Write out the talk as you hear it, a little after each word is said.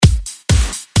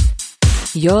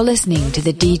You're listening to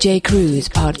the DJ Cruise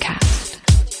podcast.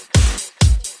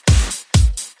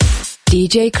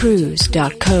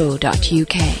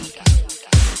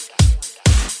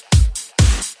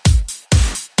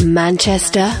 djcruise.co.uk.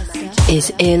 Manchester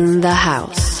is in the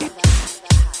house.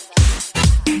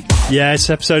 Yeah, it's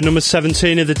episode number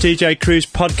 17 of the DJ Cruise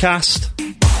podcast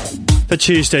for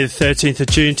Tuesday the 13th of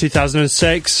June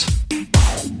 2006.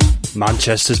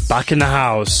 Manchester's back in the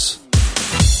house.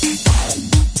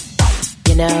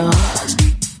 You know,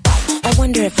 I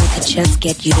wonder if I could just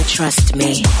get you to trust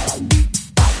me.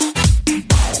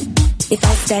 If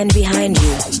I stand behind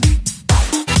you,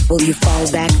 will you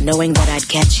fall back knowing that I'd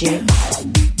catch you?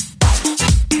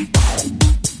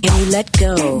 Can you let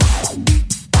go,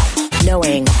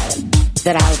 knowing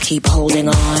that I'll keep holding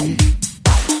on?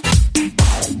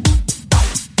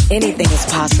 Anything is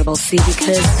possible, see,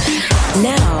 because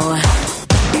now...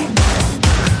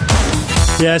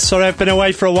 Yeah, sorry I've been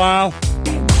away for a while.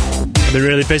 I've been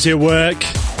really busy at work,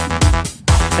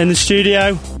 in the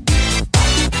studio,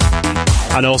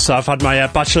 and also I've had my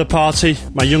bachelor party,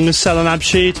 my youngest Selin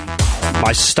Absheed,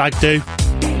 my stag do.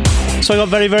 So I got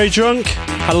very, very drunk,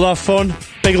 had a lot of fun.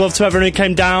 Big love to everyone who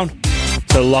came down to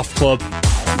the Loft Club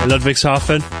in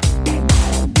Ludwigshafen.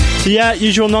 So yeah,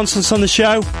 usual nonsense on the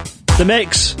show. The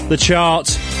mix, the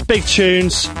chart, big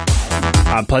tunes,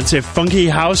 and plenty of funky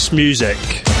house music.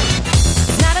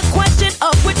 It's not a question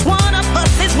of which one of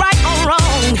us is right or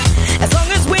wrong. As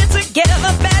long as we're together,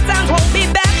 bad times won't be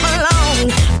bad for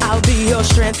long. I'll be your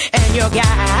strength and your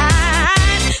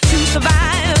guide to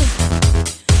survive.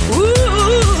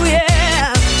 Ooh,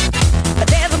 yeah. But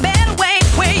there's a better way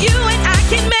where you and I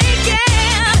can make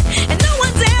it. And no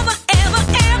one's ever, ever,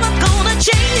 ever gonna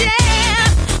change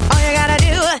it. All you gotta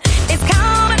do is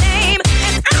call my name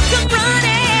and I'll come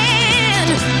running.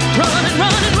 Running,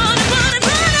 running, running, running,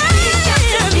 running.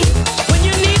 When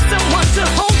you need someone to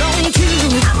hold on to,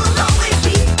 I will always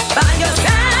be by your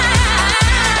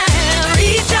side.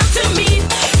 Reach out to me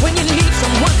when you need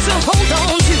someone to hold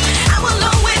on to. I will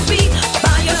always be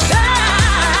by your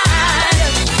side.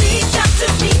 Reach out to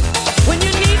me when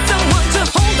you need someone to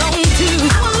hold on to.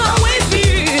 I will always be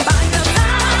by your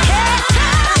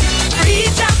side.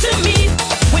 Reach out to me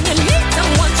when you need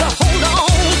someone to hold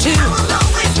on to. I will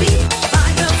always be by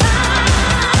your side.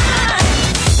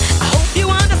 I hope you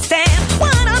understand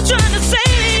what I'm trying to say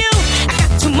to you. I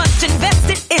got too much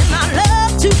invested in our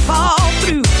love to fall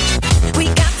through. We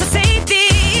got to save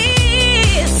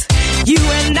this, you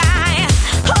and I,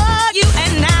 oh, you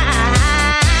and I.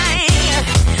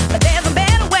 But there's a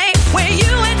better way where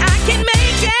you and I can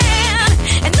make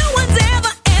it. And no one's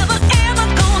ever, ever, ever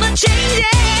gonna change it.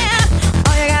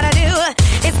 All you gotta do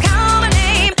is call my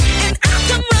name and I'll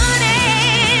come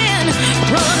running.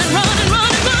 Running, running,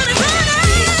 running, running, running.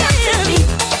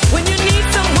 When you need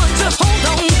someone to hold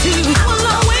on to, I will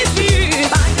always be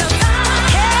by your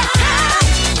side.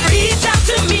 Reach out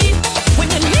to me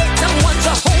when you need someone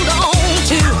to hold on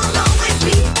to. I will always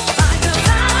be by your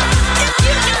side. If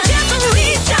you can just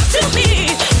reach out to me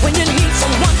when you need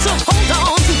someone to hold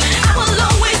on to, I will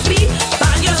always be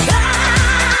by your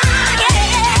side.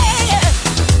 Yeah.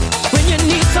 When you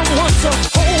need someone to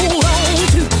hold on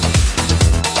to,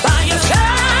 by your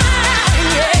side.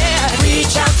 Yeah.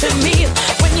 Reach out to me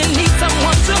when you need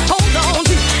someone to hold on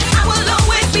to. I will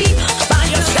always be by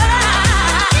your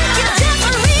side. If you just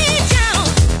reach out,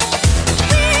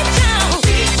 reach out,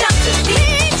 reach out to me,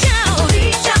 reach out,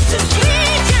 reach out to me,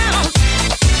 reach out,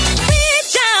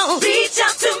 reach out, reach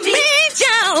out to me, reach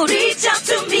out, reach out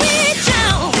to me, reach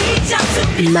out, reach out to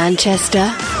me. Manchester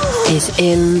is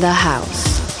in the house.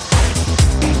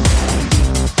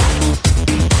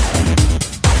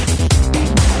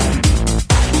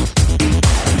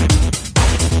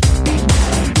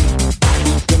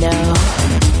 You know,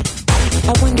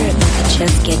 I wonder if I could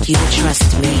just get you to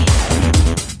trust me.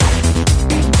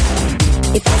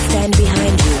 If I stand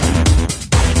behind you,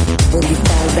 will you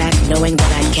fall back knowing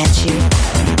that I'd catch you?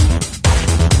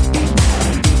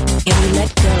 Can you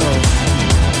let go,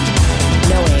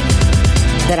 knowing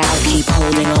that I'll keep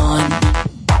holding on?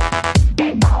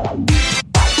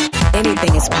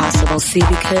 Anything is possible, see,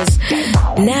 because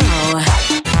now,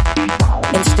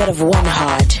 instead of one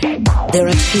heart, there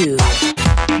are two.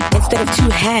 Instead of two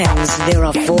hands, there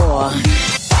are four.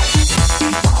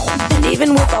 And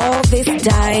even with all this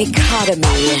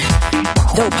dichotomy,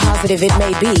 though positive it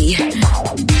may be,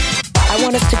 I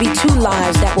want us to be two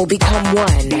lives that will become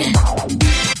one.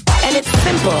 And it's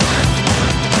simple.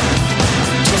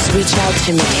 Just reach out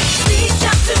to me. Reach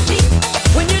out to me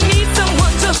when you need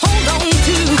someone to hold on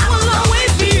to. I will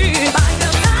always be by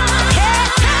your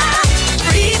side.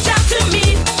 Reach out to me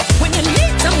when you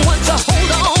need someone to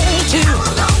hold on to.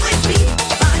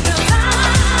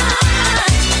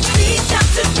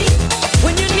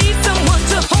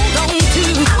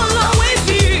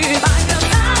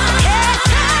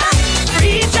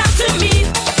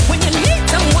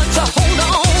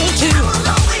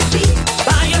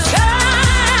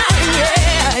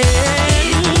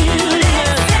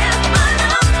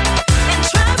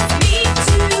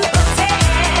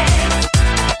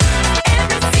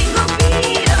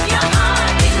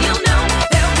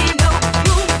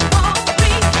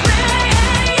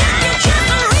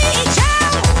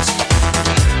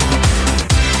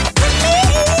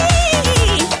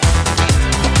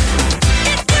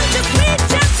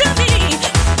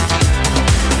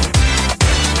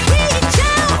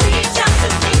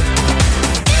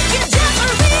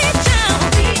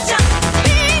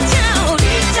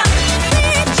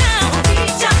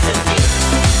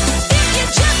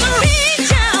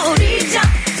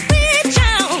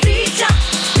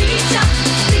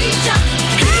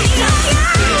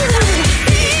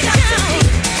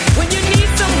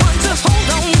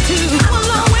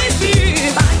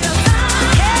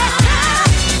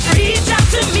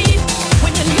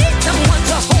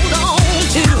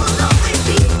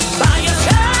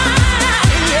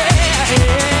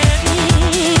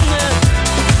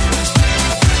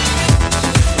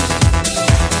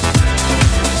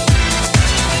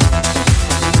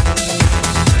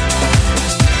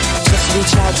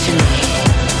 reach out to me.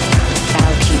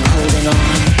 I'll keep holding on.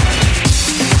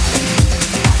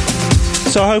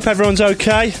 So I hope everyone's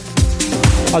okay.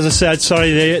 As I said,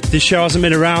 sorry the show hasn't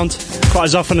been around quite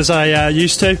as often as I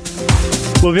used to.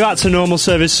 We'll be back to normal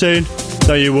service soon,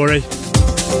 don't you worry.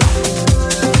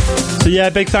 So yeah,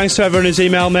 big thanks to everyone who's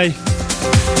emailed me.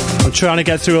 I'm trying to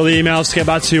get through all the emails to get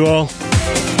back to you all.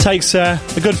 Takes a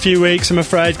good few weeks, I'm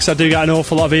afraid, because I do get an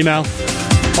awful lot of email.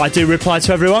 But I do reply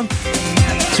to everyone. So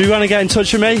if you want to get in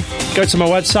touch with me, go to my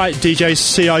website,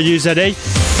 djcruze.co.uk,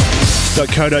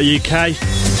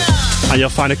 and you'll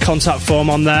find a contact form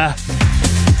on there.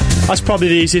 That's probably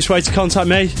the easiest way to contact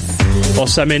me. Or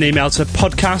send me an email to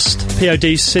podcast,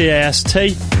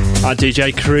 podcast, at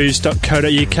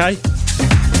djcruze.co.uk.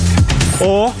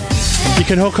 Or you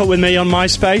can hook up with me on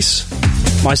MySpace,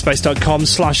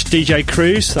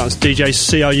 myspace.com/djcruze, that's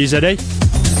DJCRUZE.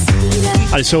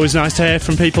 And it's always nice to hear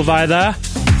from people via there.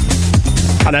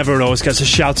 And everyone always gets a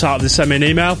shout out if they send me an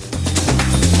email.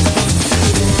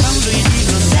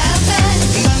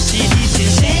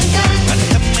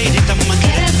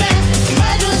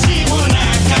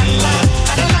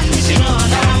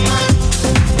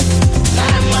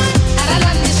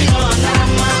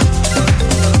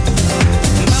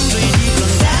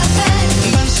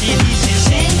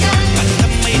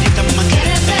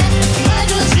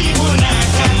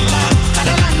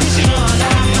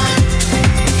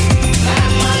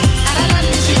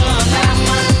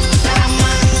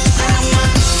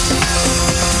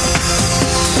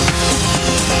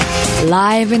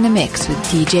 Live in the mix with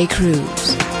DJ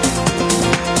Cruze.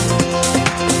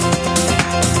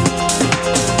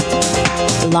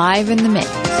 Live in the mix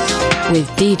with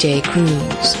DJ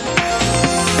Cruze.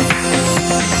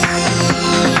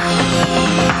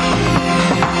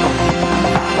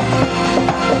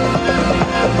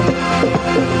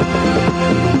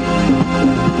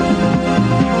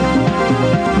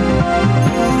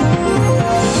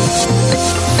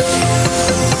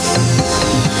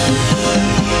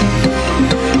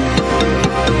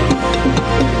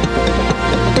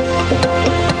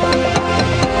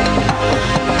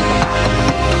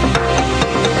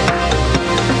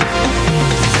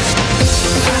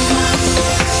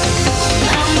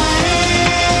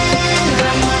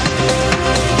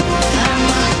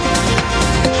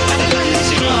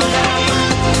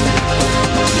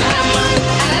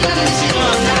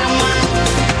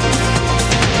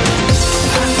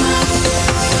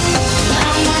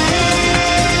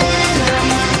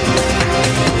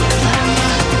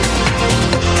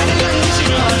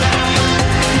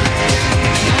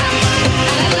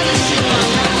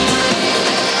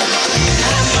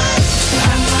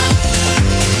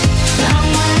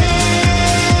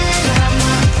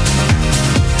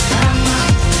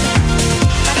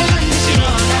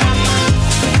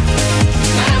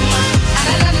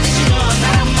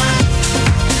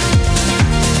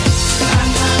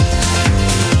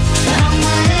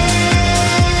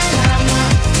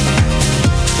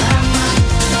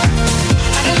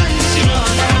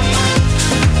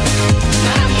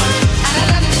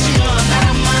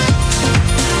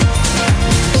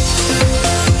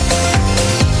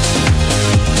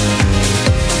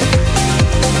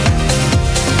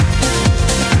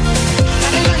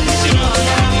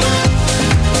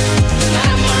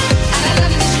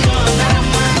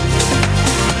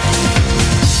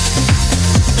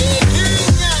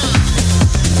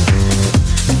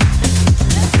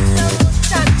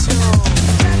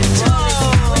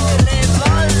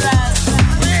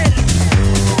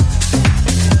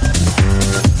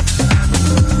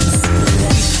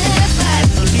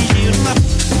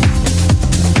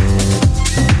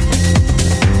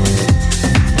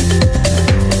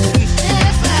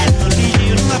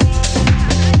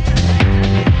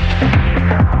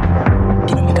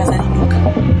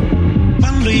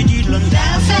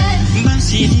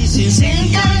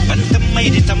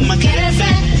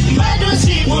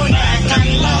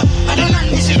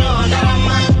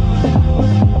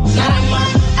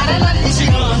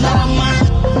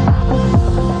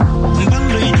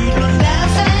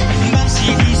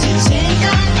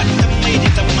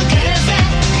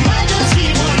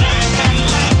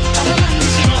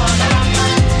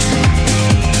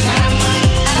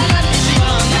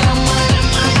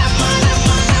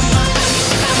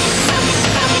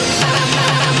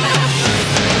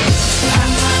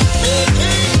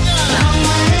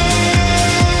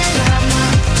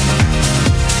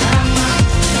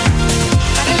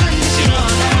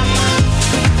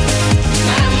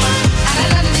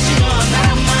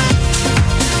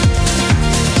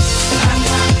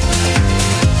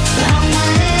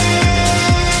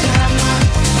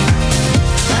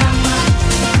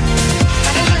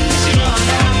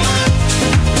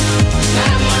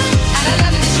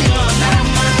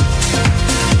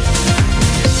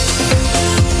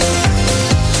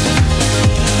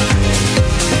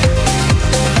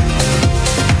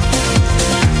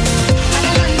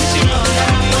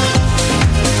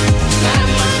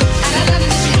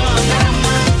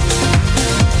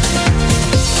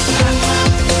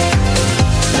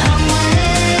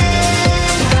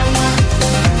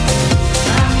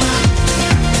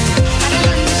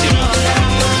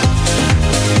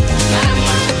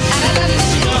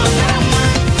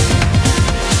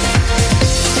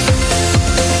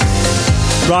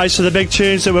 Right, so the big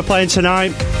tunes that we're playing tonight.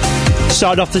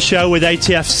 Started off the show with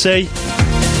ATFC.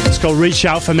 It's called Reach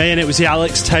Out For Me, and it was the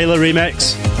Alex Taylor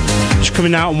remix. It's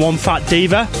coming out on One Fat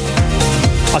Diva.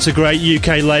 That's a great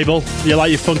UK label. You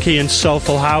like your funky and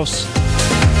soulful house.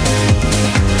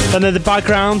 Then in the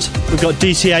background, we've got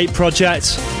DT8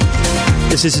 Project.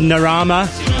 This is Narama,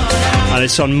 and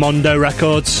it's on Mondo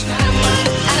Records.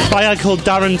 By a guy called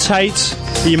Darren Tate,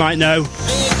 who you might know.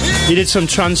 He did some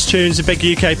trance tunes, a big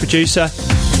UK producer.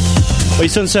 But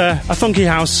he's done a funky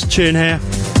house tune here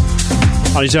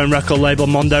on his own record label,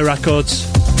 Mondo Records.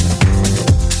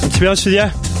 And to be honest with you,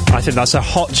 I think that's a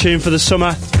hot tune for the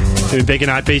summer, doing big in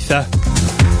Ibiza.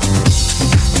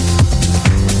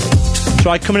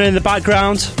 Try coming in the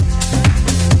background,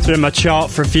 doing my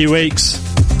chart for a few weeks.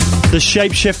 The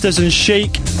Shapeshifters and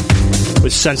Chic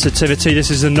with Sensitivity. This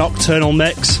is a nocturnal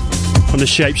mix from the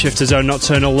Shapeshifters' own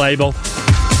nocturnal label.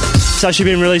 It's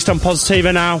actually been released on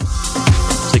Positiva now,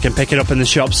 so you can pick it up in the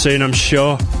shop soon, I'm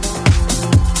sure.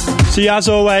 So yeah, as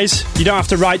always, you don't have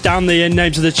to write down the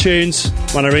names of the tunes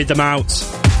when I read them out.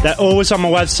 They're always on my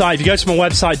website. If you go to my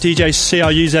website,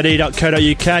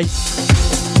 djcruze.co.uk,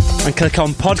 and click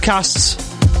on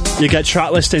podcasts, you get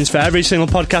track listings for every single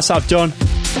podcast I've done,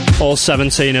 all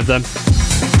 17 of them.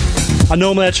 I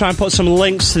normally try and put some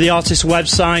links to the artist's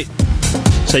website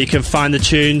so you can find the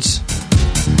tunes.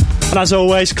 And as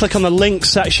always, click on the links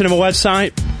section of my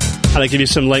website and I'll give you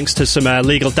some links to some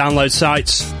legal download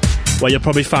sites where you'll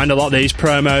probably find a lot of these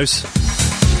promos.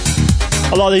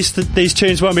 A lot of these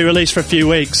tunes won't be released for a few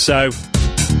weeks, so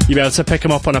you'll be able to pick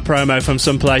them up on a promo from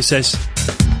some places.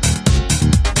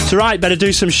 So right, better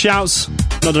do some shouts.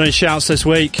 Not done any shouts this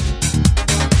week.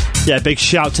 Yeah, big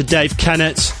shout to Dave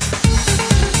Kennett,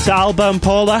 to Alba and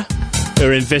Paula, who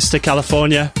are in Vista,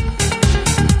 California,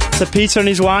 to Peter and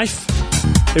his wife,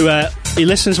 who he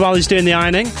listens while he's doing the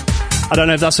ironing. I don't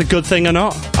know if that's a good thing or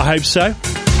not. I hope so.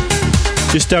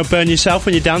 Just don't burn yourself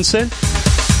when you're dancing.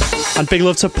 And big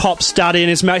love to Pop's daddy and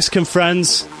his Mexican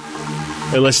friends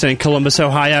who are listening in Columbus,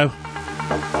 Ohio.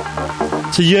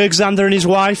 To Jörg Zander and his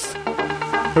wife,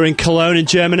 who are in Cologne in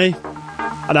Germany.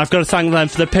 And I've got to thank them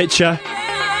for the picture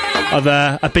of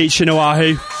a beach in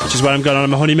Oahu, which is where I'm going on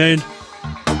my honeymoon.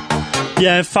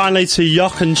 Yeah, and finally to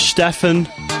Jochen Steffen,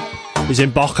 who's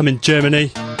in Bochum in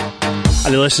Germany,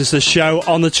 and he listens to the show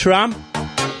on the tram.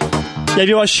 Yeah, if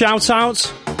you want a shout out,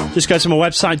 just go to my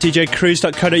website,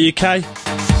 djcruze.co.uk,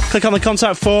 click on the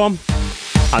contact form,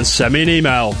 and send me an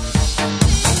email.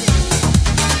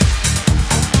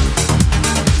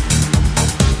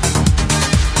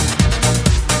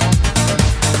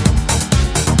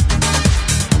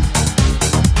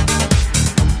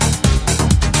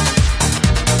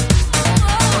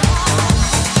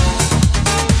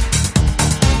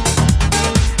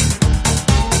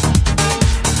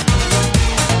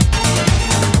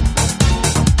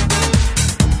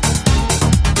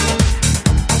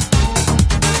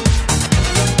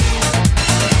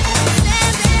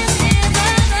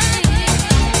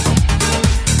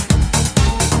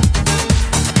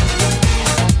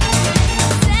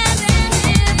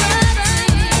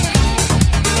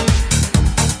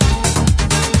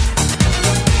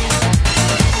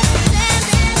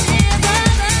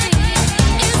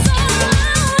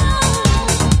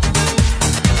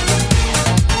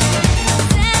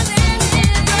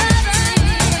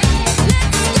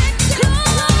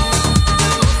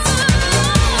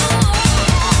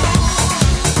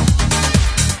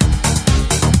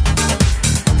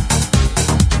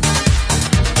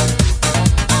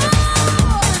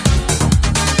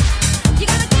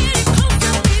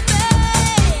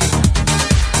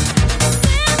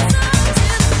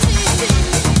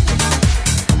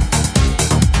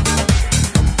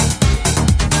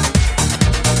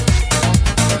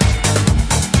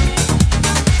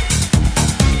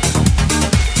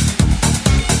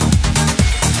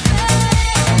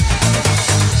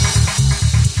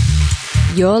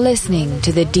 You're listening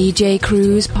to the DJ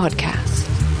Cruise podcast.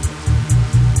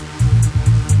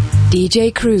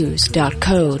 djcruze.co.uk.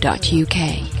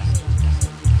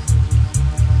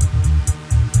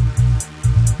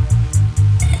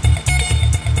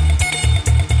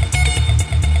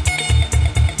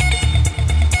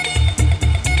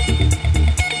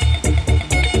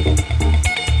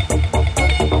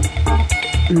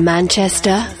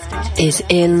 Manchester is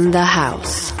in the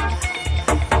house.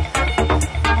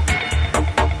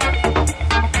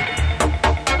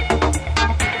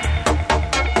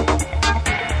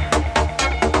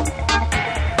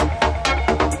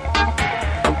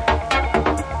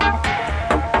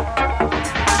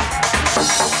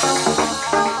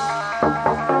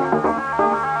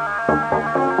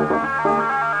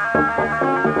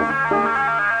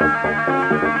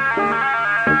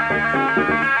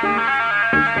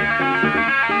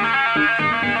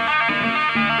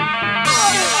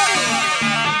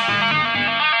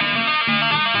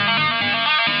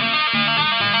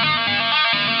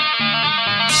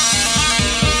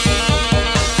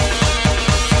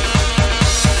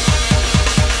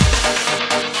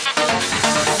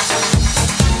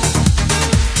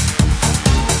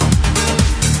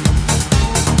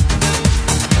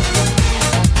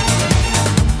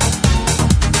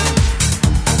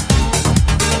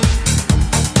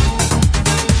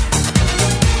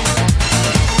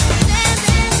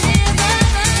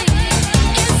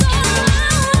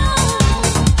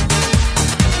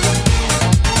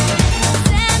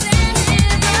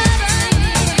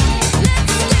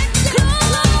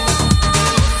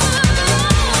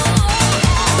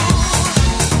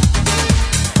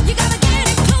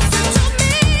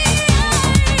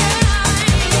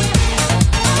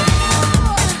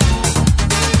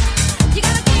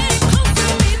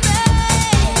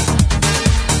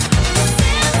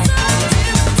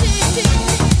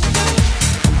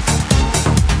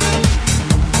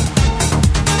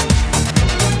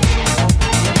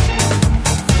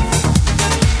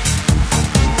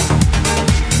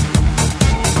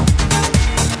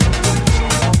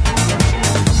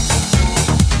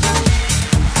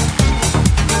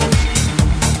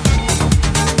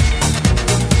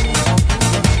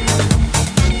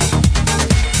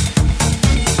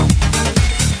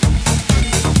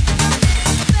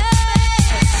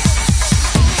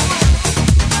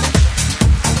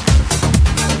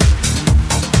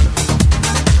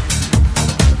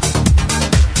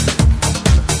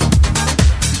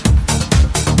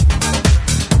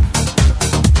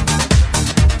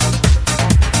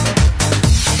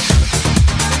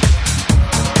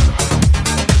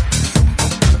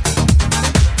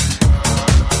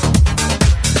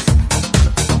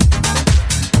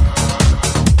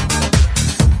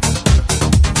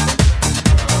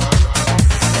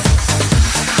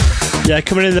 Yeah,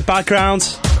 coming in the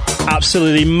background,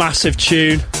 absolutely massive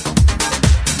tune.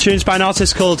 Tunes by an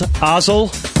artist called Asle.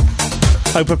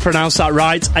 Hope I pronounced that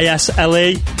right.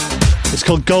 ASLE. It's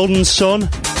called Golden Sun.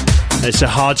 It's a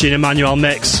Hard Gene Emmanuel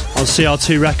mix on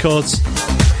CR2 Records.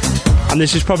 And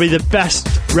this is probably the best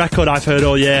record I've heard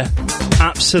all year.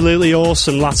 Absolutely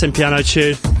awesome Latin piano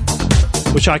tune,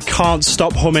 which I can't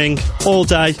stop humming all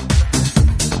day.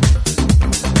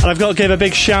 And I've got to give a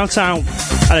big shout out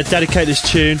and I dedicate this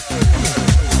tune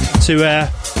to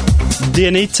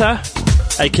Dianita,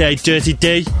 aka Dirty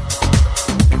D.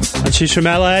 And she's from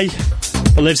LA,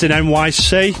 but lives in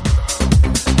NYC.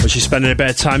 But she's spending a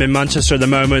bit of time in Manchester at the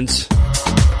moment.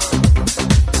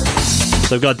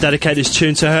 So I've got to dedicate this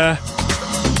tune to her.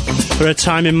 For her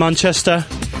time in Manchester,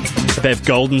 a bit of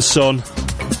Golden Sun.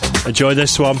 Enjoy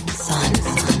this one.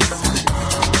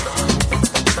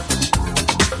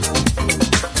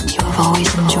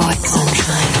 Always enjoyed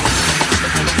sunshine.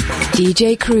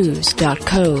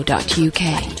 DJCruise.co.uk.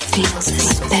 Feels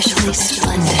especially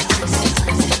splendid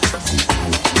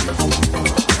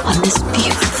on this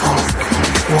beautiful,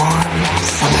 warm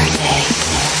summer day.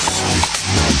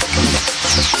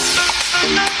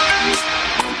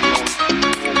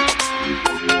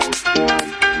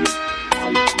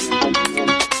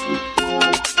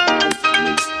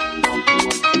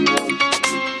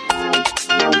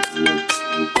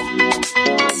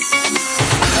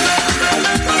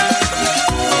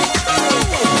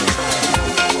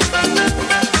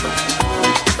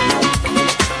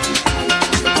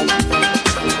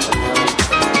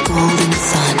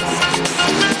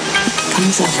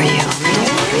 Over you.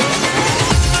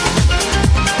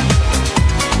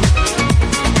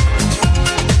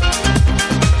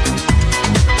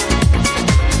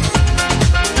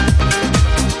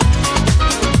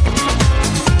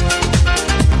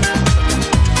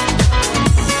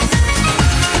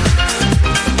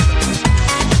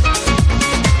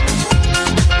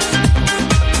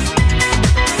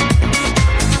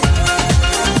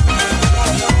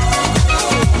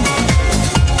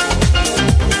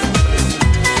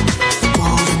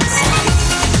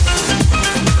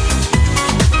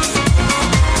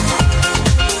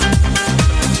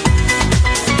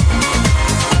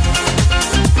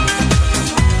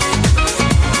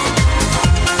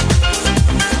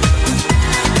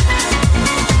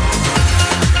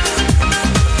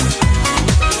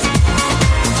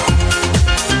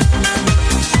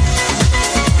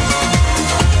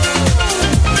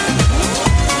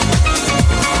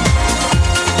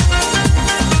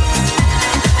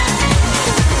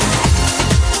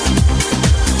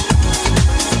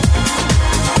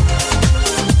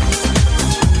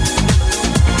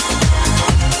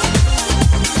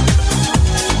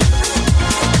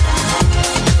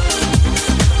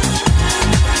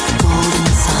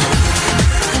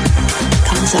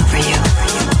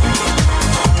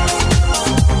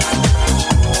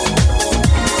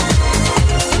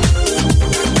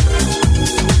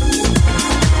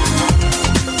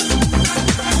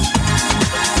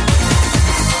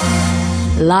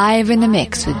 Live in the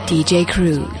mix with DJ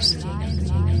Cruise.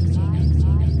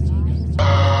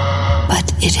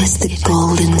 But it is the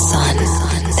golden sun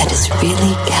that has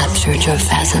really captured your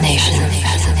fascination.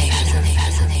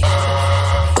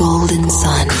 Golden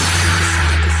sun.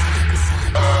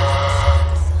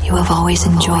 You have always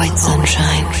enjoyed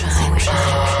sunshine,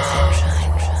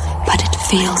 but it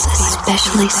feels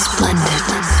especially splendid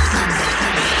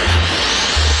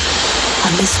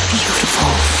on this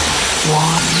beautiful,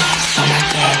 warm summer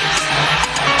day.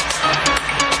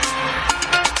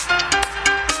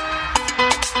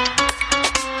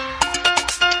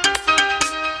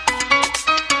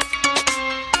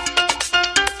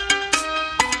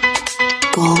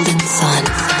 Golden sun.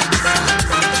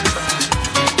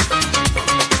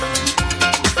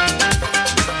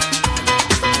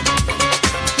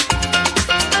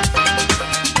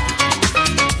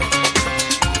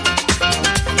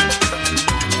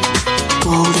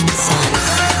 Golden sun.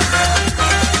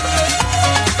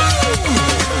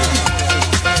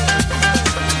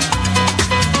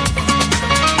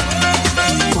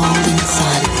 Golden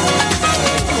sun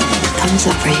comes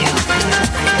over you.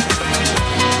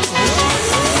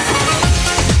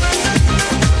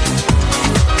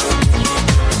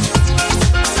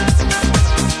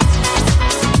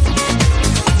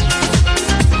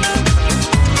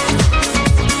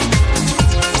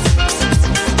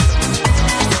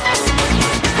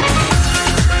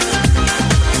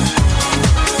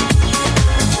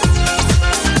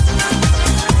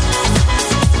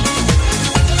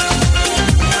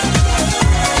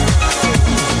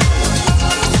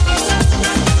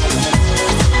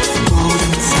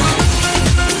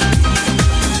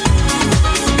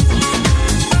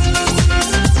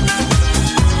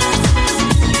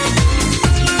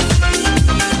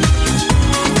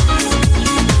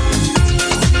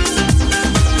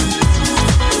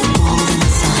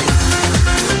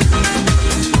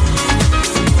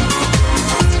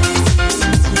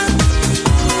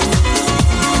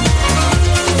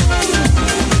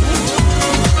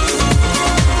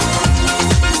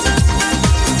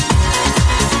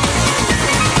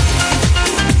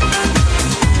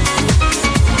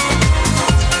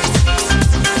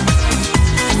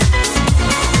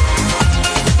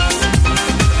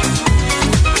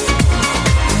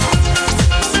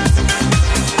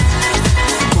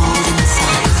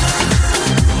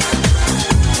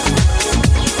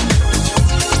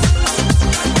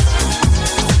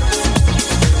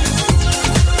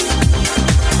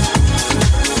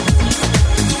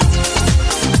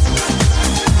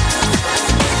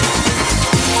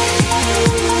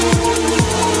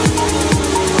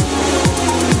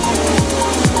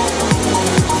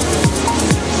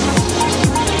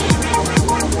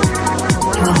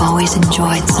 always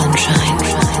enjoyed sunshine,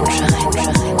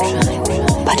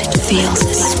 but it feels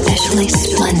especially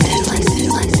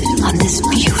splendid on this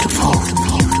beautiful,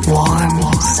 warm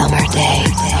summer day.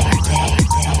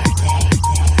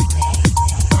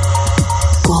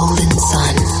 Golden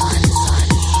sun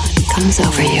comes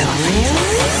over you.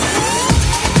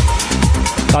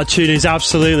 That tune is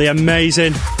absolutely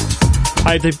amazing.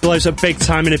 I hope it blows up big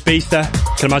time in Ibiza.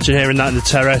 Can imagine hearing that in the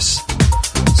terrace.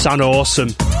 Sound awesome.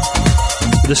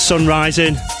 The sun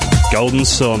rising, golden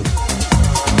sun.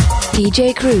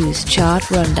 DJ Cruise Chart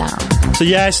Rundown. So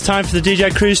yeah, it's time for the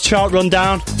DJ Cruise Chart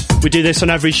Rundown. We do this on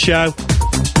every show.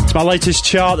 It's my latest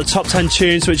chart, the top 10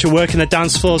 tunes which are working the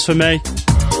dance floors for me.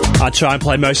 I try and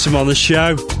play most of them on the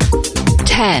show.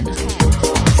 10.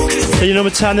 So your number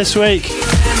 10 this week,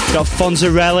 got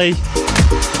Fonzarelli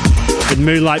with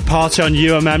Moonlight Party on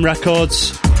UMM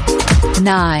Records.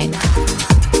 9.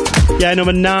 Yeah,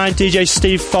 number 9, DJ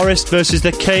Steve Forrest versus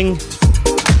The King.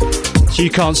 So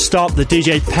You Can't Stop, the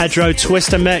DJ Pedro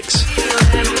Twister mix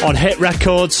on Hit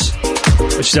Records,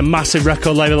 which is a massive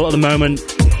record label at the moment.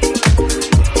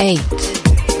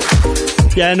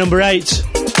 8. Yeah, number 8,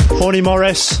 Horny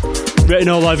Morris, Written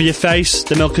All Over Your Face,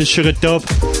 the Milk and Sugar dub.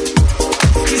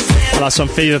 And that's on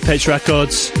Fever Pitch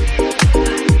Records.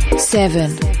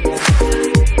 7.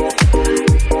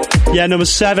 Yeah, number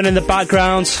 7 in the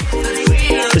background.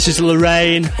 This is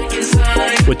Lorraine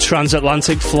with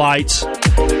Transatlantic Flight.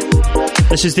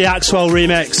 This is the Axwell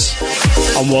remix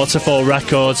on Waterfall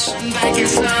Records.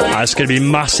 It's going to be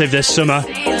massive this summer.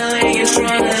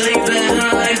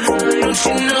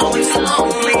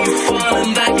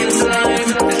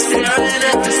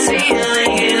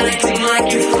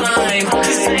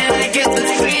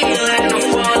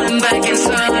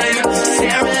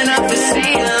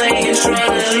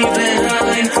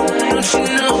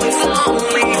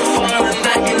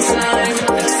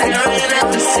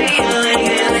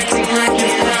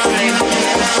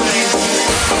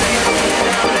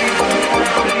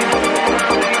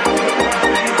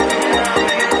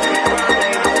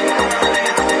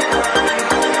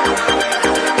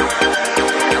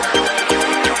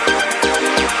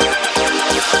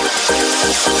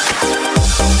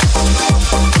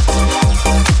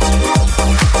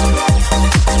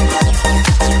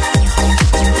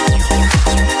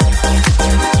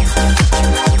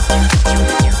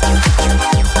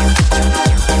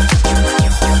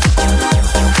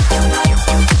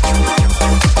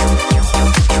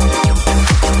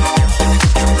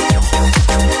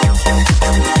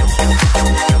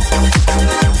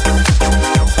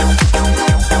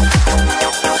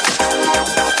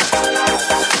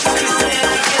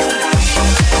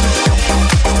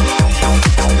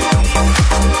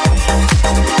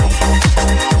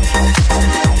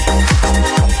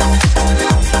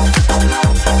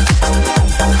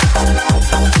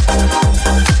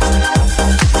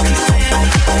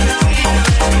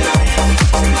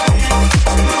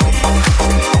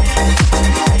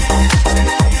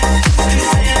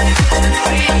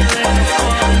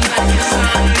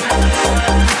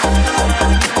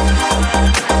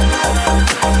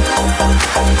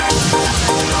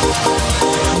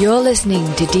 You're listening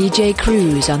to DJ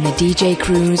Cruise on the DJ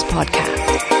Cruise podcast.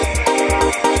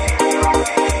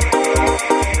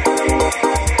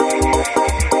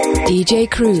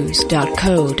 djcruise.co.uk.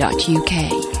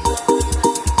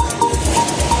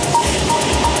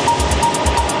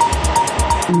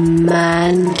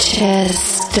 Manchester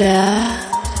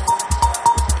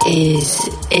is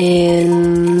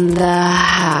in the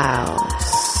house.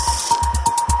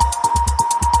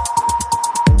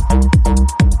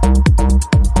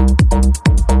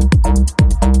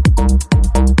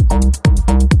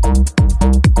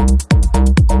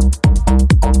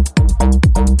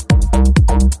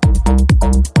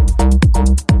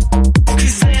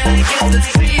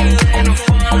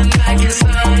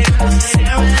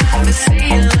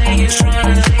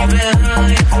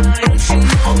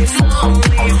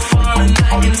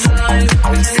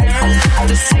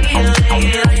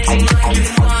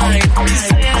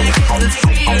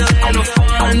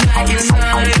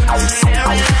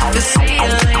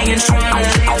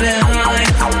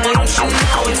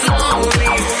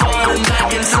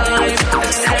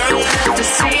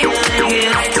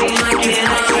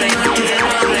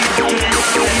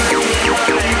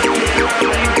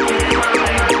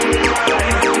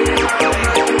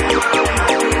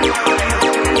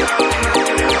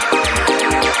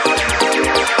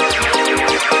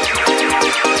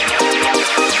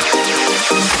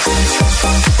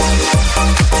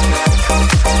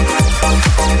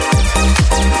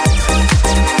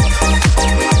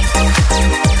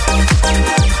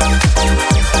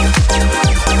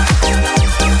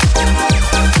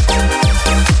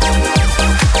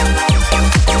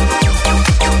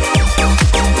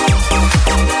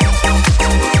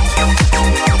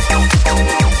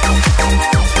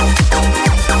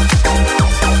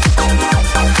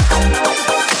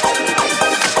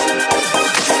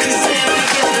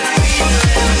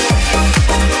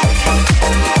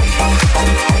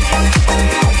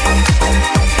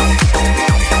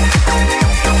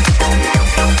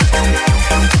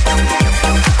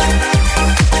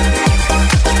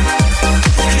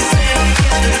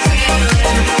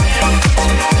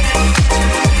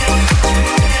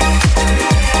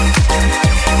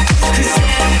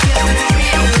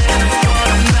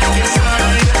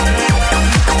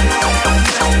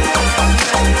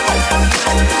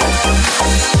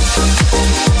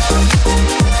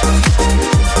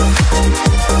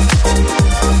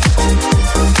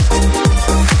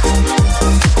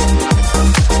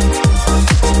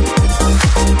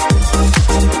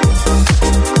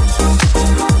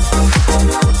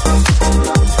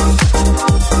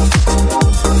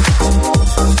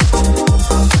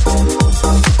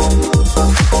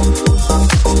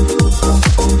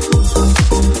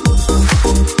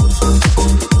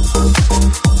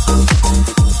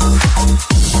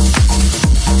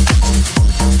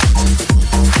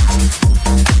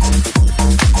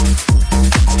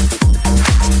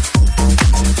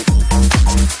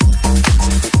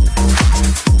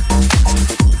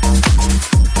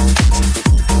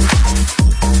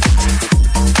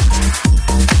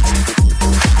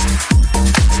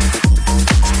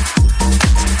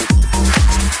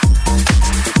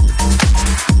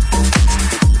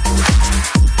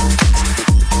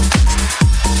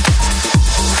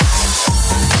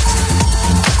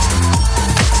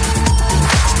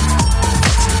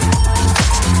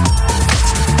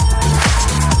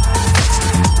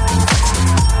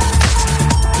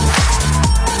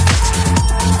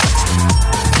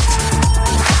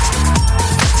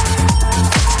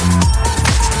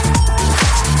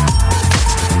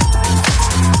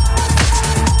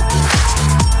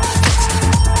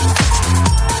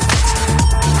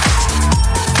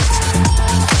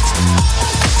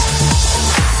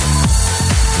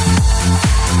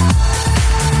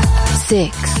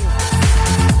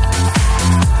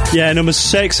 Yeah, number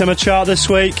 6 on my chart this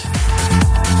week.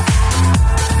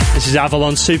 This is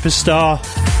Avalon Superstar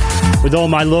with All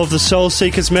My Love, the Soul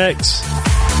Seekers mix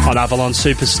on Avalon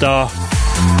Superstar.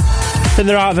 I think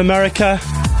they're out of America.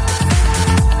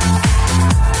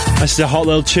 This is a hot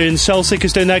little tune. Soul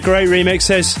Seekers doing their great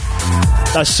remixes.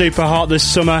 That's super hot this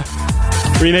summer.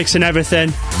 Remixing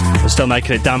everything, but still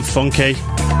making it damn funky.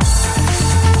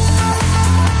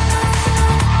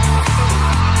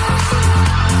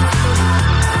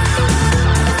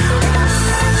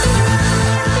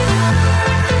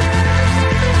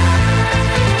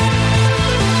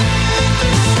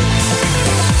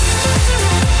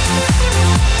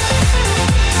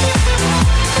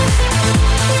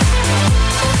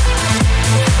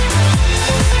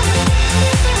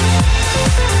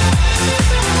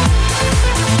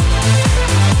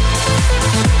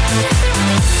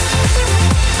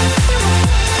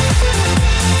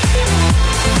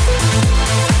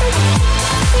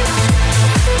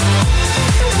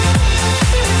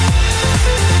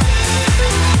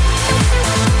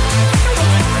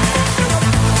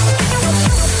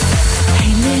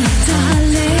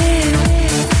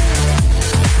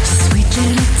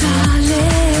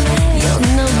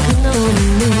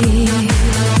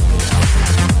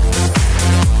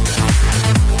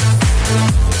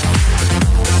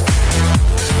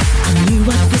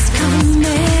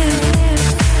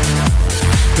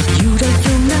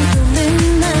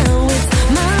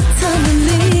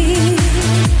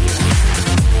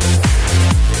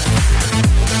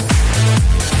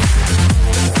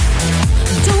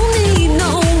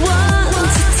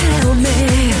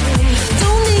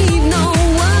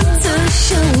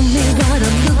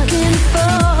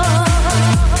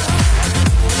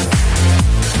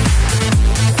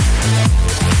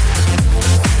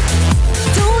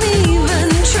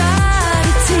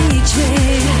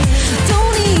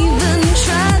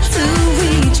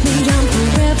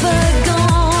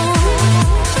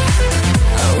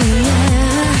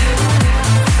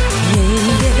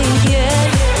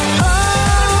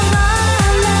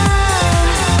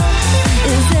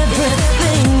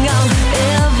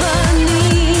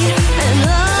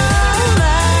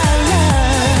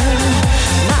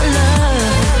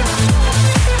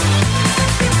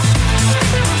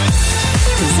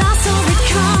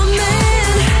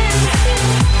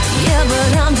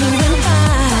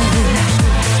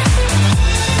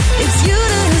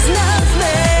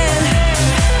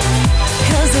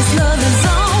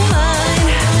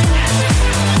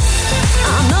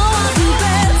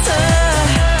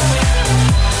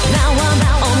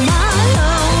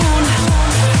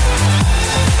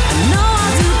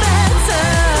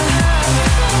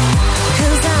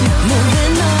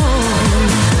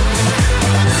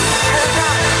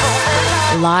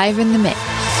 Live in the mix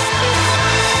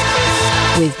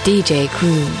with DJ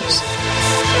Cruise.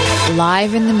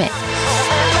 Live in the mix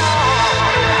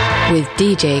with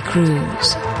DJ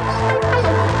Cruise.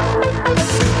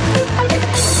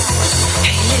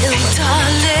 Hey, little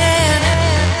darling,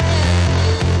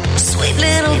 sweet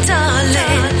little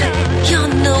darling,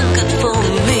 you're no good for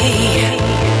me.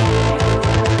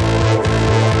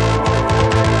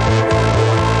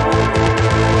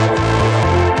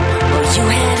 Well, you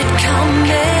had it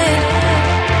coming.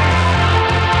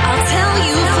 I'll tell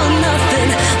you for nothing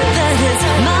that it's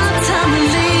my time to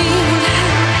leave.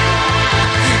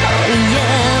 Oh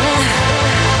yeah,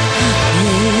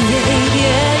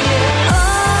 yeah.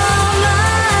 All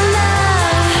my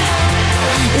love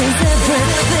is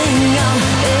everything I'll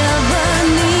ever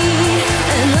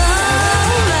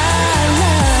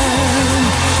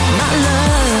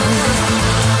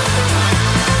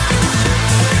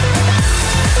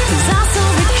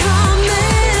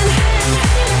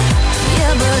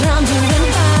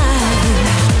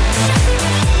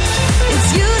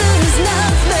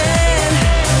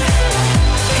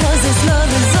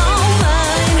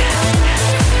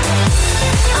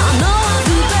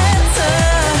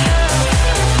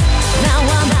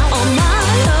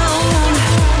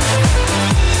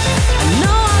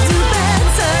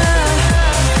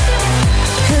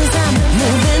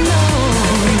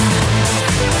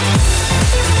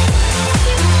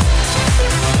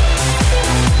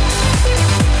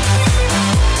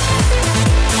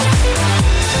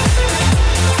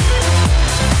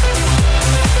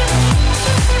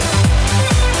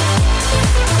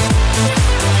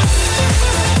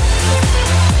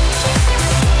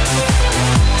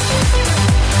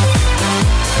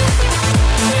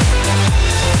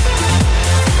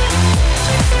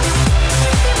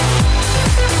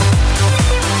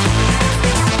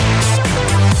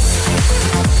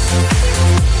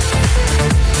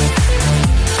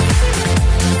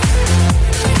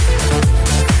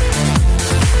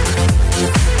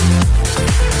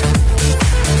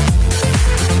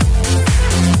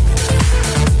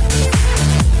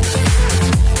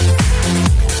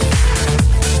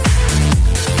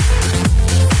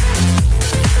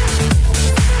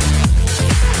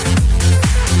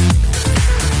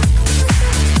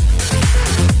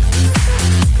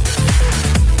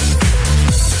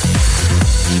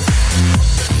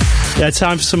Yeah,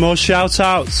 time for some more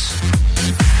shout-outs.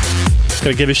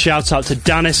 Gonna give a shout-out to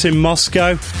Danis in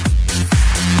Moscow.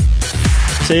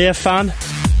 Tia fan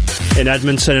in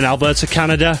Edmonton in Alberta,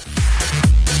 Canada.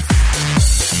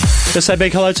 Just say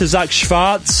big hello to Zach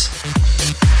Schwartz.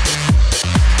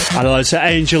 And hello to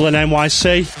Angel in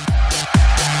NYC.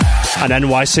 And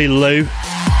NYC Lou.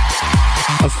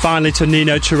 And finally to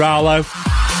Nino Turalo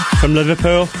from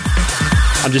Liverpool.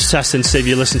 I'm just testing to see if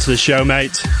you listen to the show,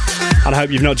 mate. And I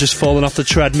hope you've not just fallen off the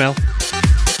treadmill.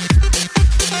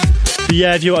 But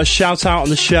yeah, if you want a shout out on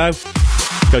the show,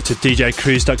 go to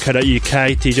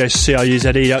djcruise.co.uk,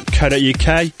 djcruze.co.uk.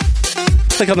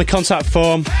 Click on the contact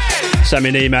form, send me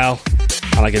an email,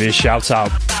 and I'll give you a shout out.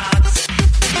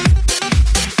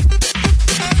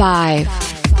 5.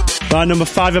 Right, number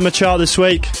 5 on my chart this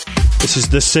week. This is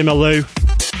the Simaloo.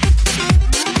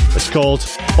 It's called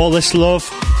All This Love.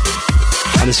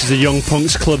 And this is the Young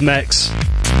Punks Club Mix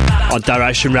on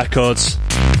Direction Records.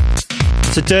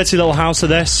 It's a dirty little house of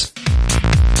this.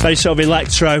 Very sort of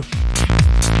electro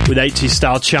with 80s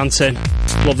style chanting.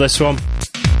 Love this one.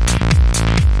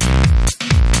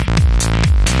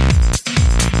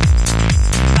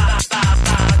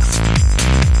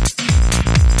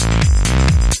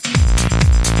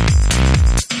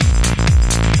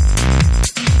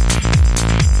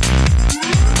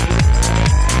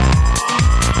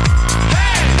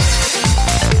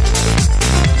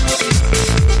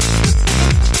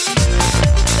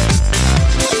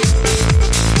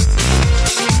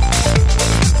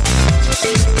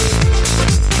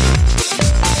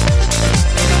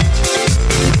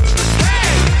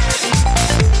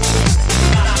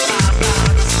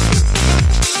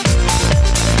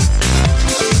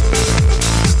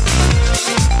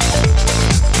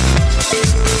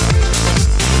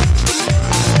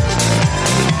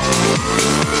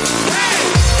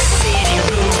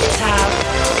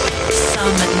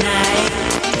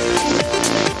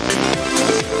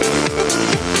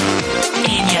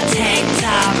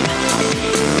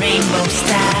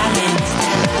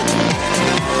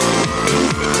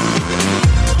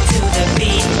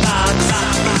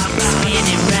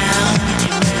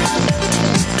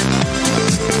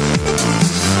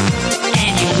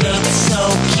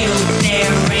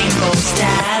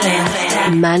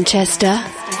 Manchester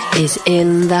is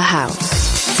in the house.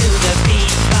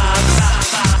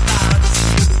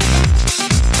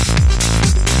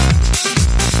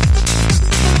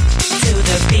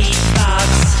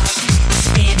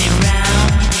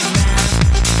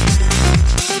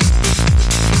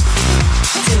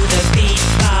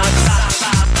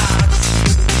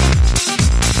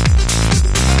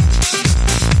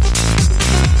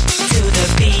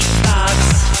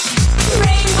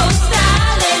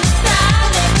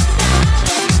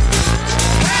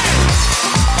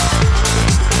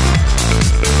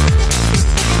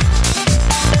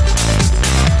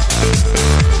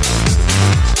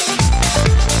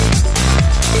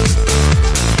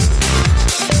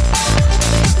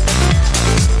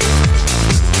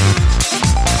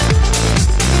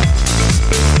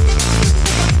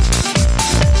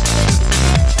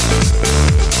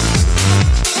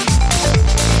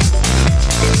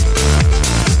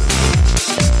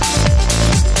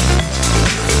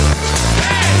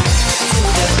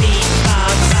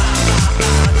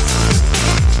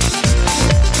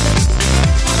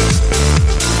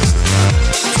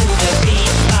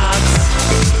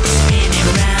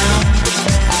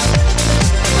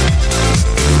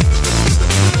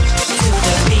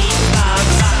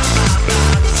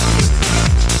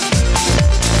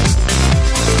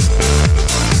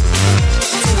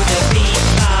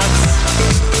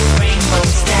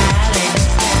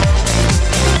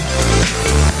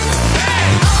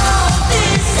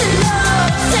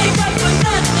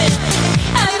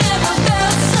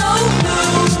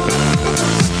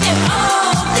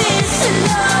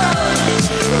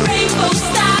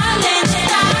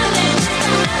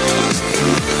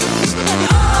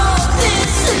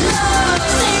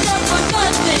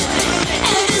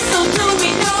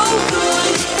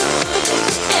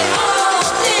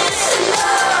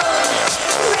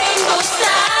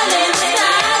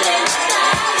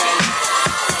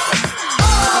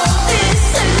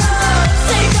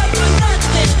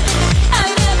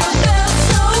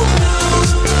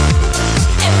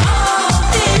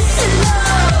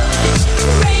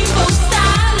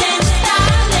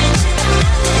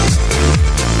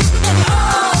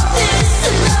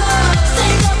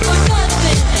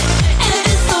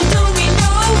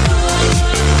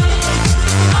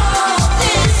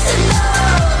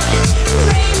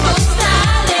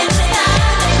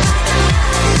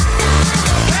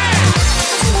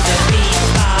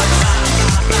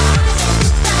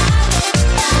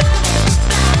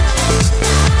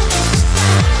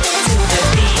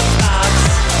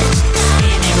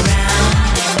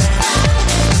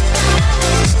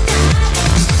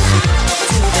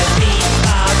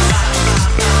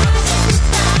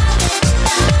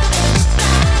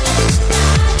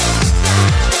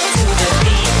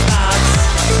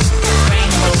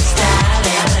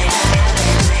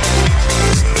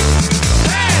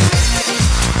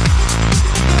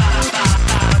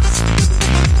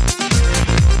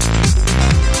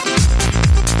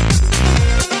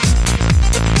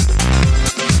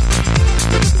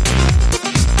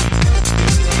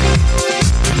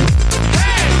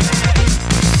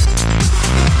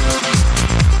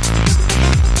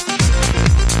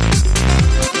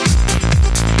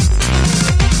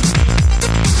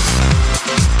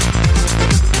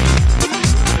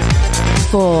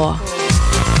 4.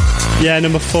 Yeah,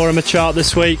 number 4 on the chart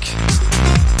this week.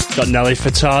 Got Nelly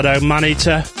Furtado,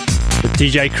 Maneater, with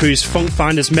DJ Cruz Funk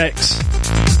Finders mix.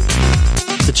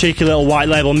 The cheeky little white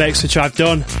label mix which I've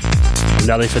done.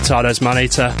 Nelly Furtado's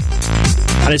Maneater.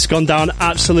 And it's gone down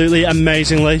absolutely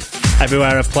amazingly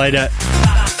everywhere I've played it.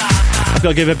 I've got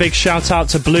to give a big shout out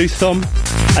to Blue Thumb,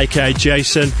 aka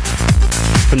Jason,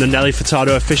 from the Nelly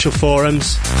Furtado official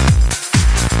forums,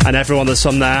 and everyone that's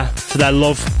on there for their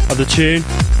love of the tune.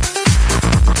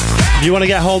 If you want to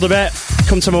get hold of it,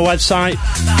 come to my website,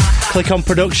 click on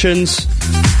productions,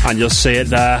 and you'll see it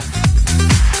there.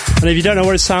 And if you don't know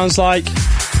what it sounds like,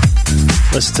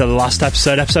 listen to the last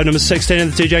episode number 16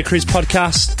 of the DJ Cruise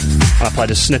podcast, and I played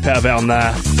a snippet of it on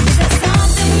there.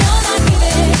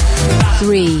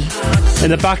 3.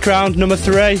 In the background, number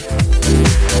 3,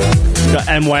 got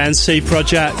MYNC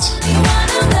Project.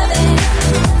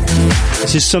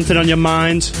 This is Something on Your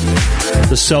Mind,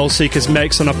 the Soul Seekers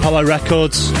mix on Apollo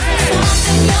Records.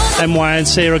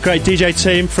 MYNC are a great DJ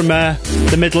team from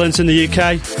the Midlands in the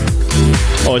UK.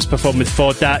 Always perform with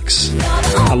 4 decks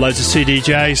and loads of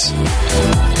CDJs.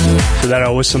 So they're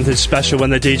always something special when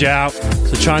they DJ out.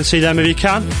 So try and see them if you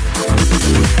can.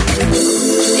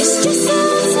 It's just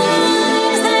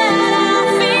sometimes that I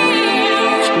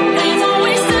feel there's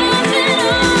always something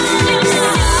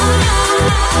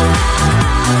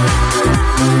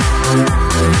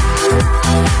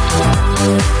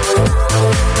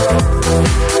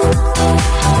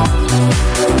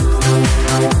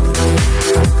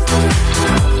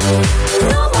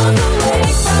Don't walk away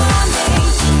from me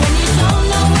when you don't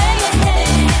know where you're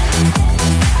headed.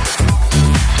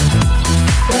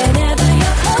 Whenever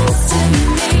you're close to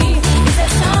me, is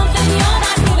there something you're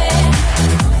not giving?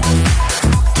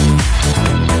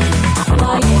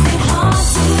 Why is it hard to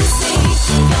see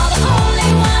you're the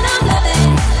only one I'm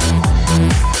loving?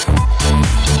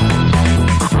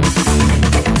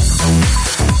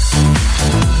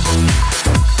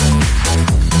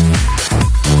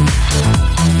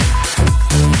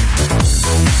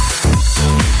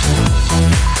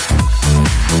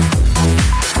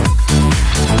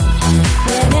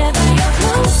 Whenever you're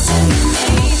close to me,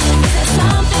 is there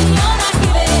something you're not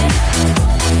giving?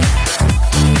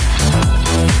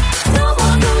 Don't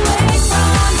walk away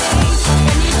from me when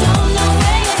you don't know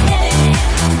where you're headed.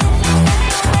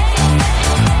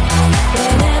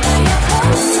 Whenever you're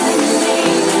close to me,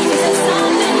 is there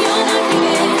something you're not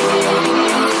giving?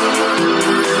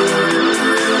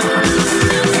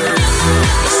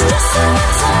 It's just sometimes that I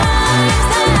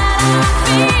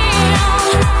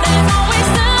feel there's always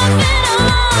something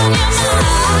on your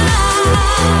side.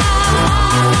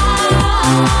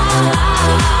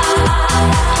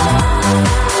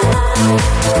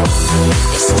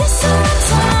 It's just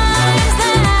sometimes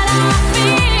that I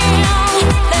feel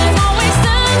there's always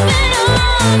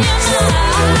something on your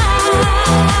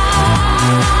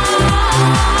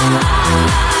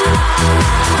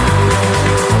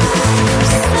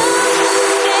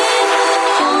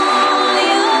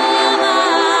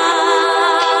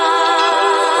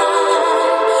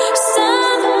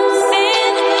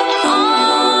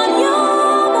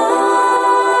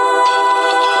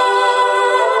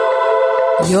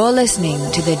You're listening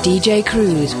to the DJ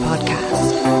Cruise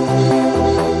podcast.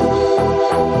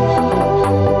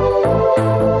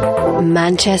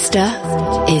 Manchester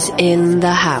is in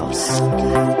the house. Then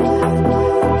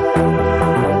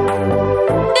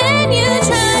you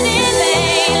turned in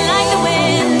vain like the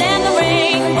wind and the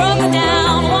rain broke her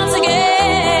down once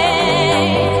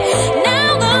again.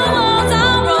 Now the walls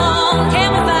are wrong. Can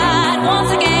we fight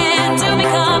once again to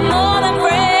become more than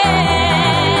friends?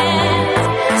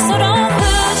 So don't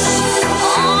push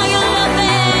all your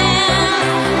loving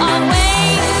away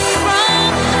from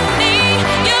me.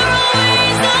 You're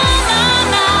always on my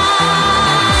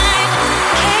mind.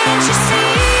 Can't you see?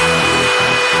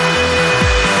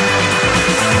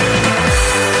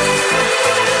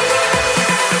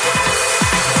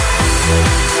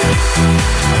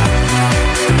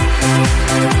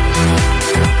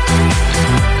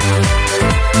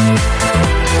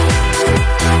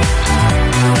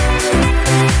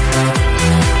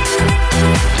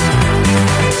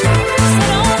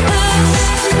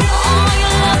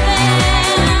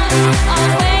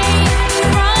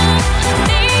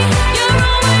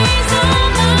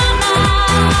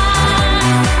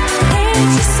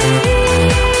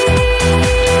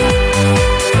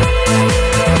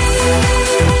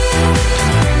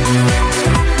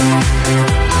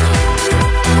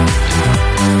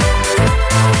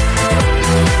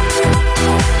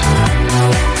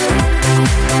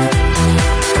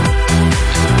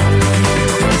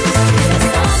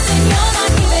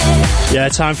 Yeah,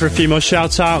 time for a few more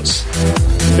shout outs.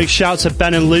 Big shout to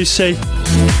Ben and Lucy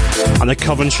and the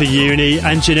Coventry Uni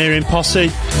engineering posse.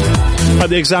 Hope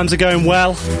the exams are going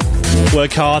well.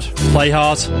 Work hard, play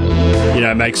hard. You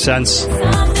know, it makes sense.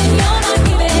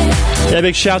 Yeah,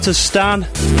 big shout to Stan.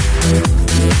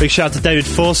 Big shout to David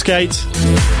Forsgate,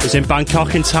 who's in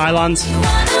Bangkok in Thailand.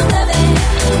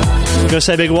 I'm going to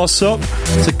say big what's up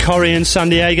to Corey in San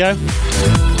Diego.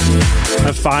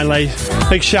 And finally,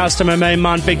 big shouts to my main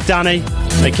man, Big Danny,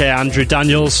 aka Andrew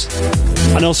Daniels.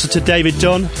 And also to David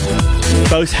Dunn,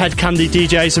 both Head Candy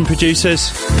DJs and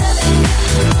producers.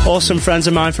 Awesome friends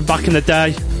of mine from back in the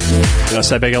day. I'm going to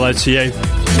say big hello to you.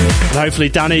 And hopefully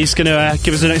Danny's going to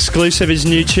give us an exclusive, his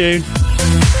new tune.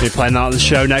 We'll be playing that on the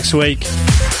show next week.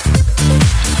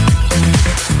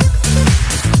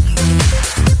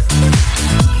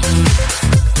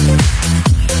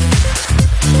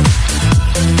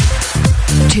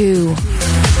 Two.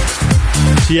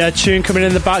 So yeah, tune coming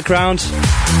in the background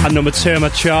at number 2 on my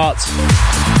chart.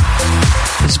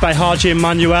 This is by Haji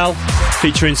Emmanuel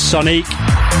featuring Sonic.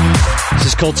 This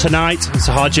is called Tonight. It's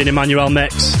a Haji and Emmanuel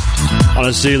mix on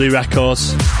a Zulu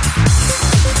Records.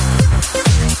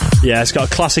 Yeah, it's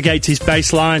got a classic 80s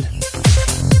bass line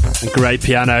and great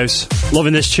pianos.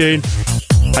 Loving this tune.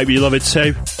 Hope you love it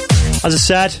too. As I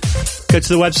said, go to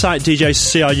the website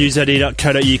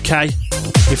djcruze.co.uk.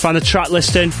 You find the track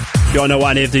listing if you want to know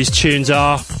what any of these tunes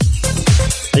are.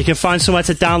 And you can find somewhere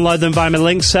to download them via my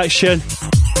links section.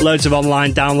 Loads of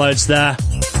online downloads there.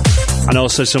 And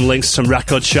also some links to some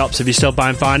record shops if you're still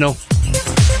buying vinyl,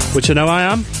 which I know I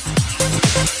am.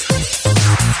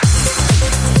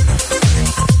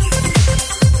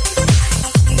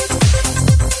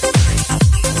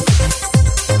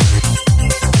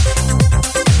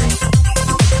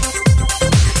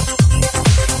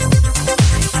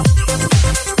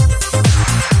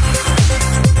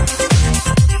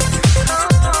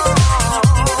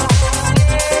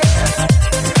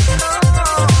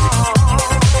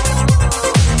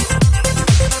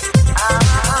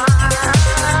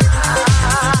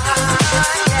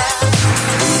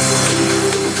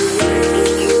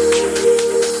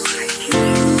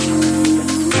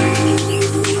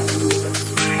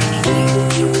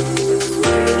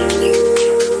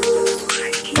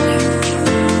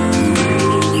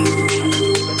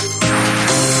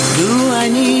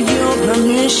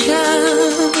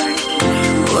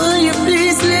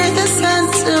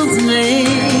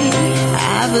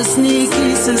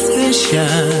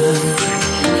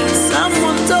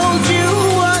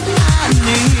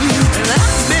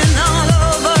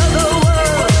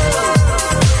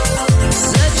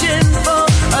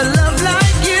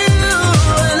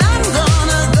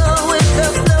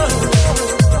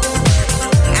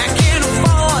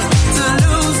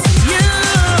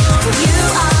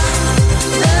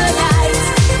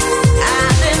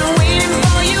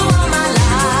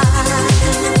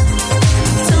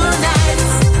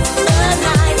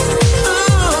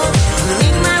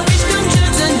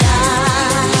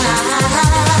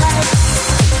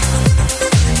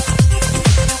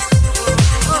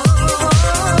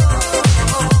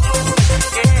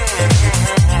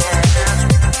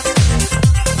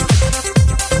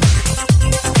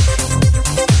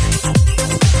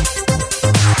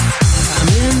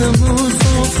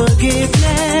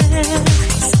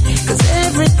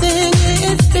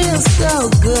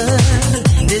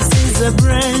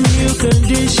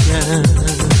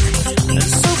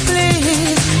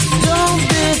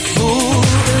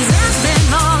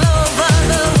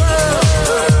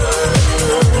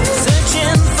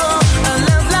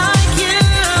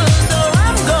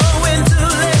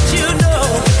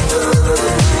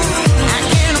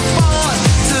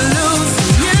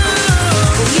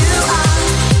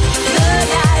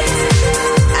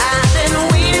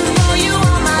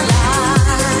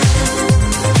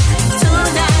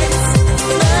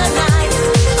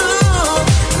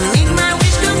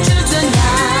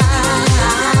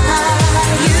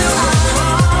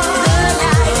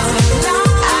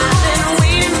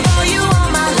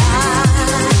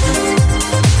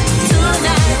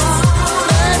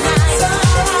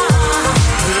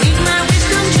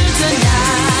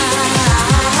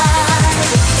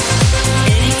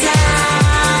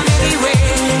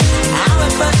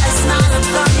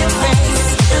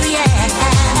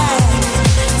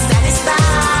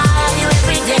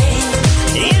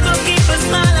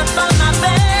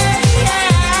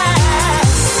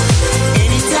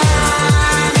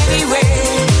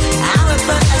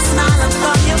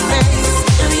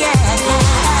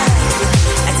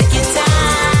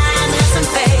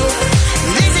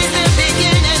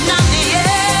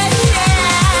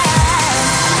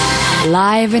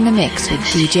 Live in the mix with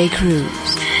DJ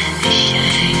Cruise.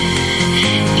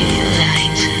 You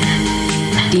light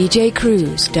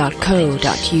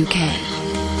djcruise.co.uk.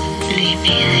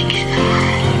 Sleepy again.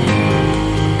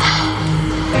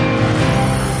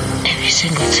 Every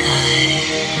single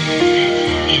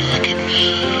time you look at me,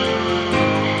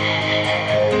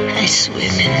 I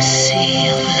swim in a sea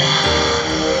of love.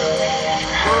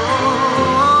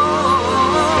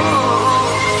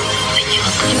 When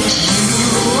you're close,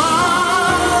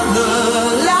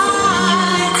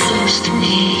 close to me,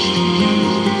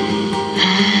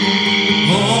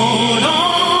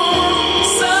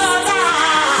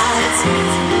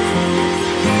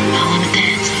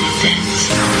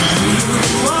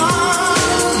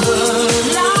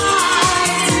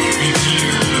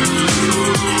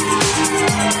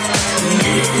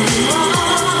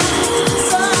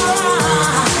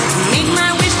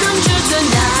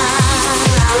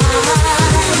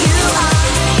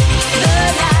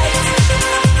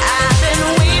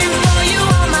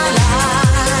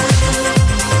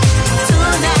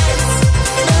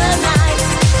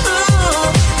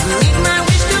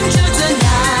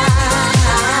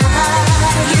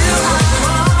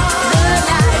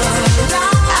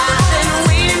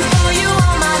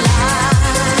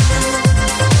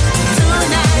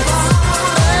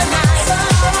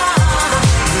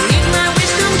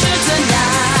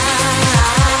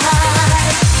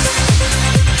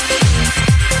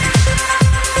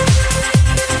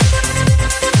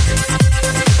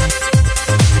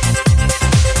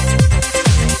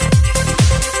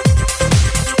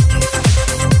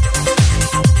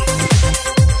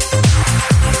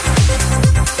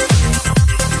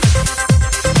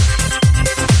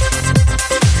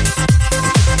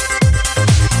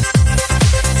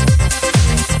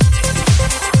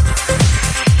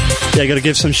 Yeah, got to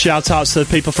give some shout outs to the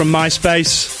people from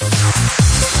MySpace.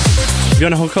 If you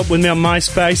want to hook up with me on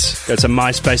MySpace, go to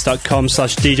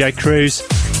myspace.com/DJCruise,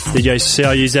 DJ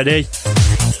CRUZE.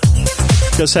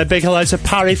 Got to say a big hello to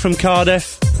Parry from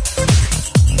Cardiff,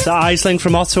 to Aisling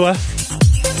from Ottawa,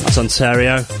 that's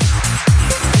Ontario,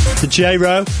 to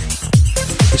J-Ro,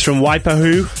 he's from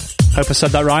Waipahu, hope I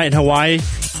said that right, in Hawaii,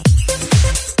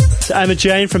 to Emma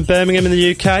Jane from Birmingham in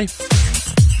the UK,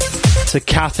 to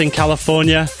Kath in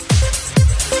California,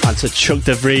 and to Chuck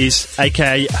DeVries,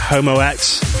 aka Homo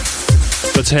X.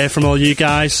 Good to hear from all you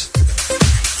guys.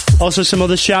 Also some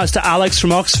other shouts to Alex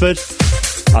from Oxford,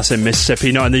 that's in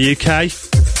Mississippi, not in the UK.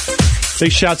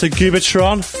 Big shout to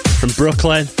Gubatron from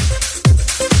Brooklyn.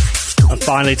 And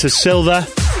finally to Silver,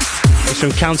 he's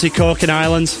from County Cork in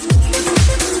Ireland.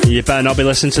 You better not be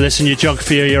listening to this in your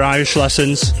geography or your Irish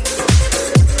lessons,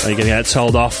 or you're going to get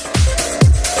told off.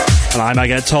 And I might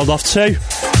get told off too.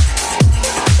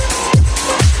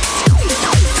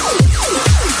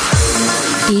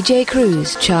 DJ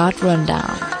Cruise Chart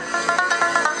Rundown.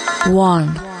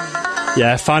 1.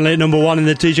 Yeah, finally at number 1 in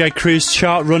the DJ Cruise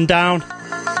Chart Rundown.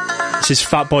 This is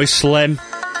Fatboy Slim.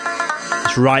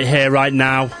 It's Right Here, Right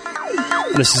Now.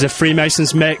 And this is a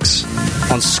Freemasons mix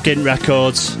on Skint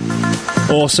Records.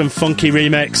 Awesome, funky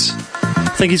remix. I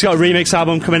think he's got a remix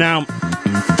album coming out.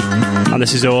 And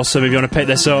this is awesome if you want to pick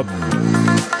this up.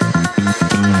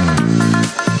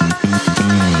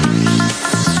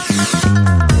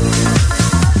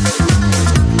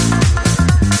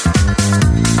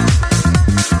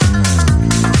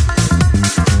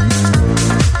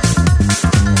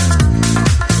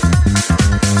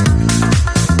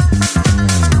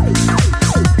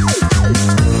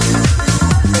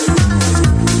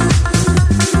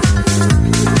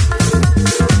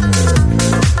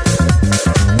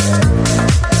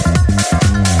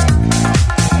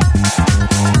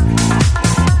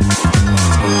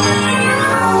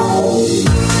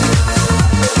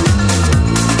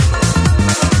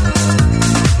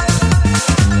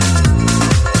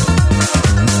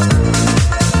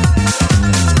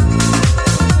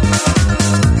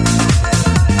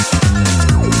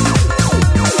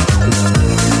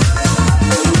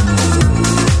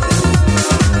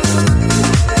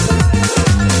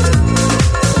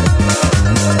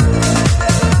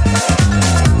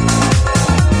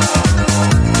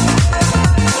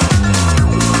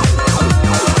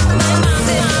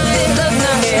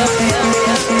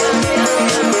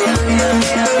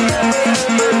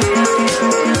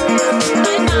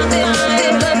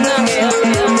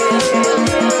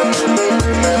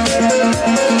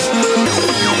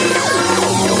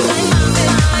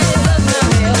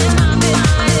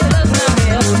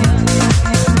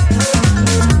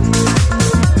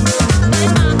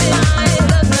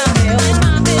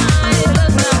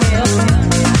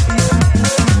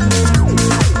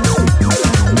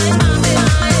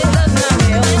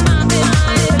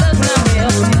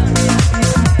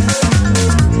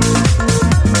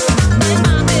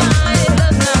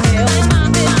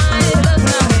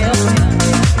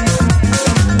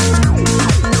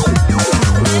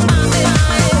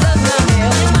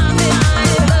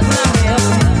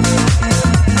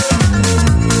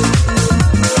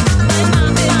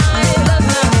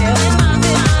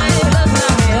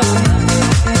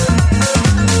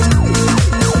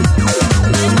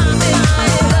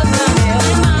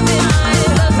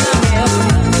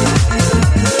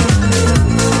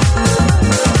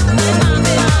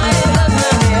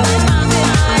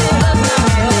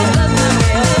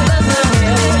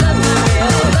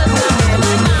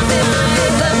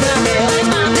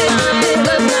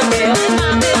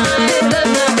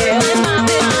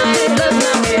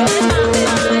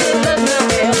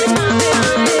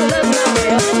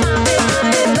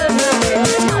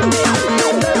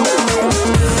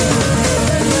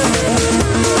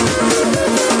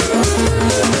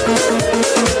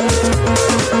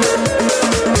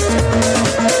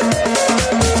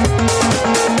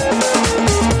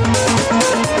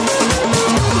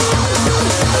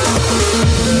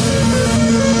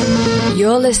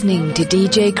 listening to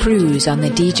DJ Cruise on the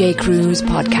DJ Cruise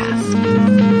podcast.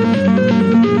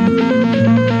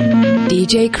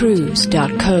 djcruise.co.uk.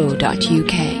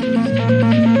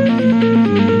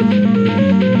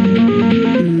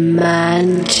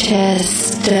 Manchester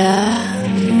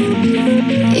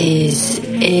is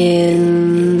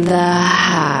in the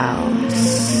house.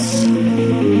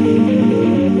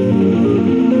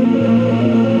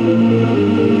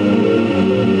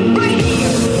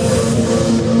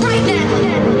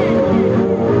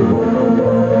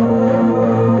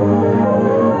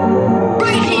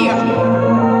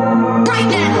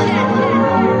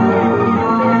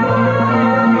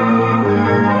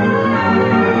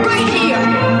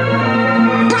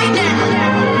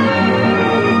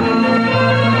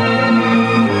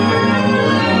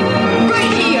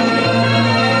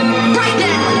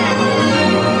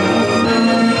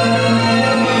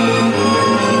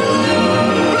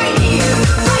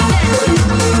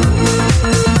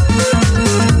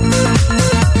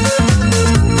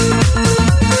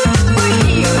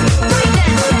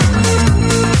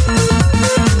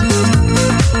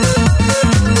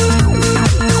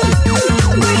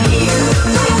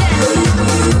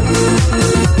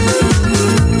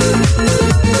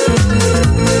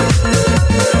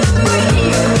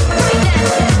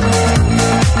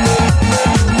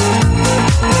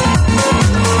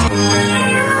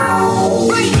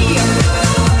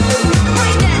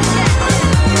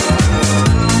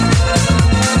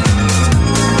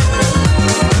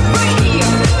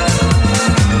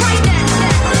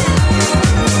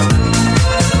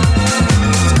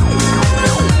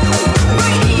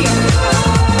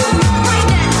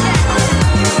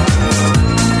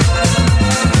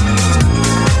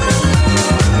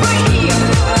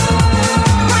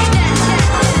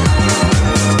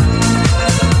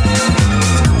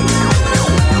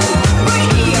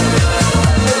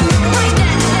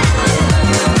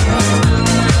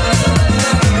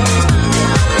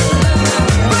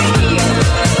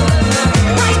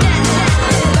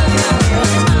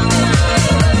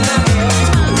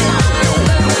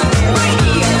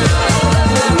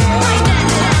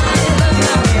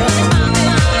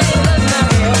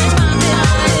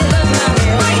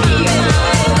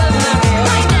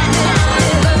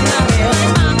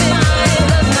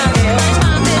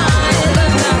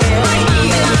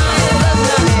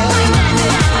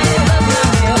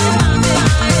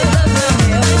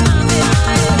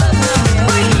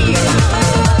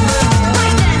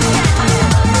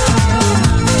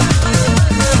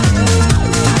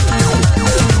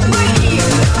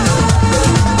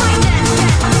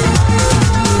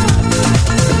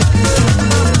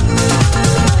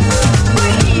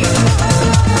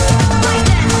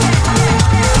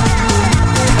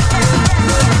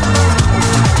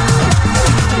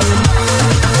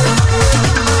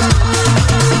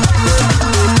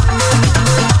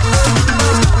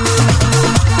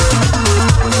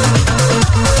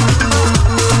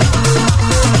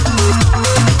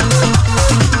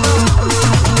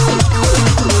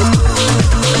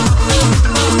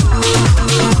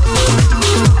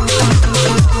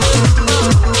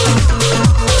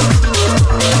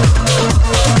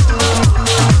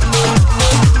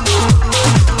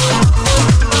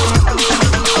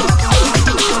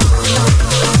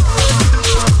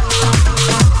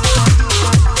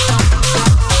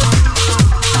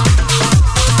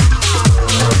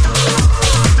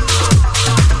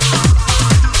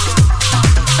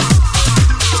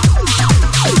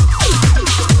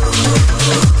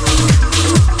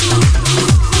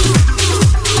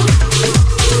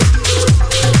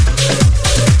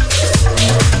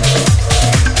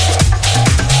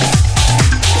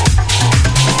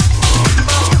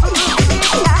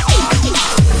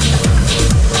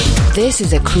 This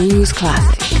is a Cruise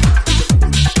classic.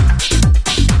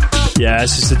 Yeah,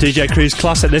 this is the DJ Cruise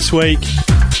classic this week.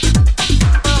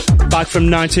 Back from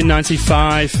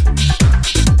 1995.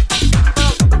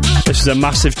 This is a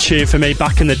massive tune for me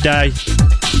back in the day.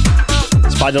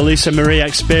 It's by the Lisa Marie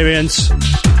Experience.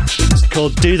 It's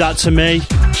called Do That To Me.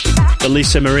 The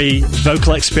Lisa Marie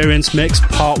Vocal Experience Mix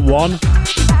Part 1.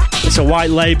 It's a white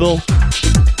label.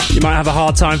 You might have a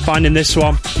hard time finding this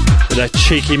one with a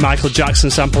cheeky Michael Jackson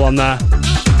sample on there.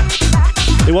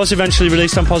 It was eventually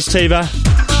released on Positiva,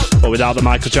 but without the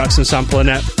Michael Jackson sample in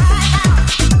it.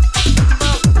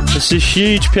 It's a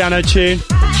huge piano tune,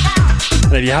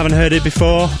 and if you haven't heard it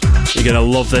before, you're going to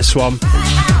love this one.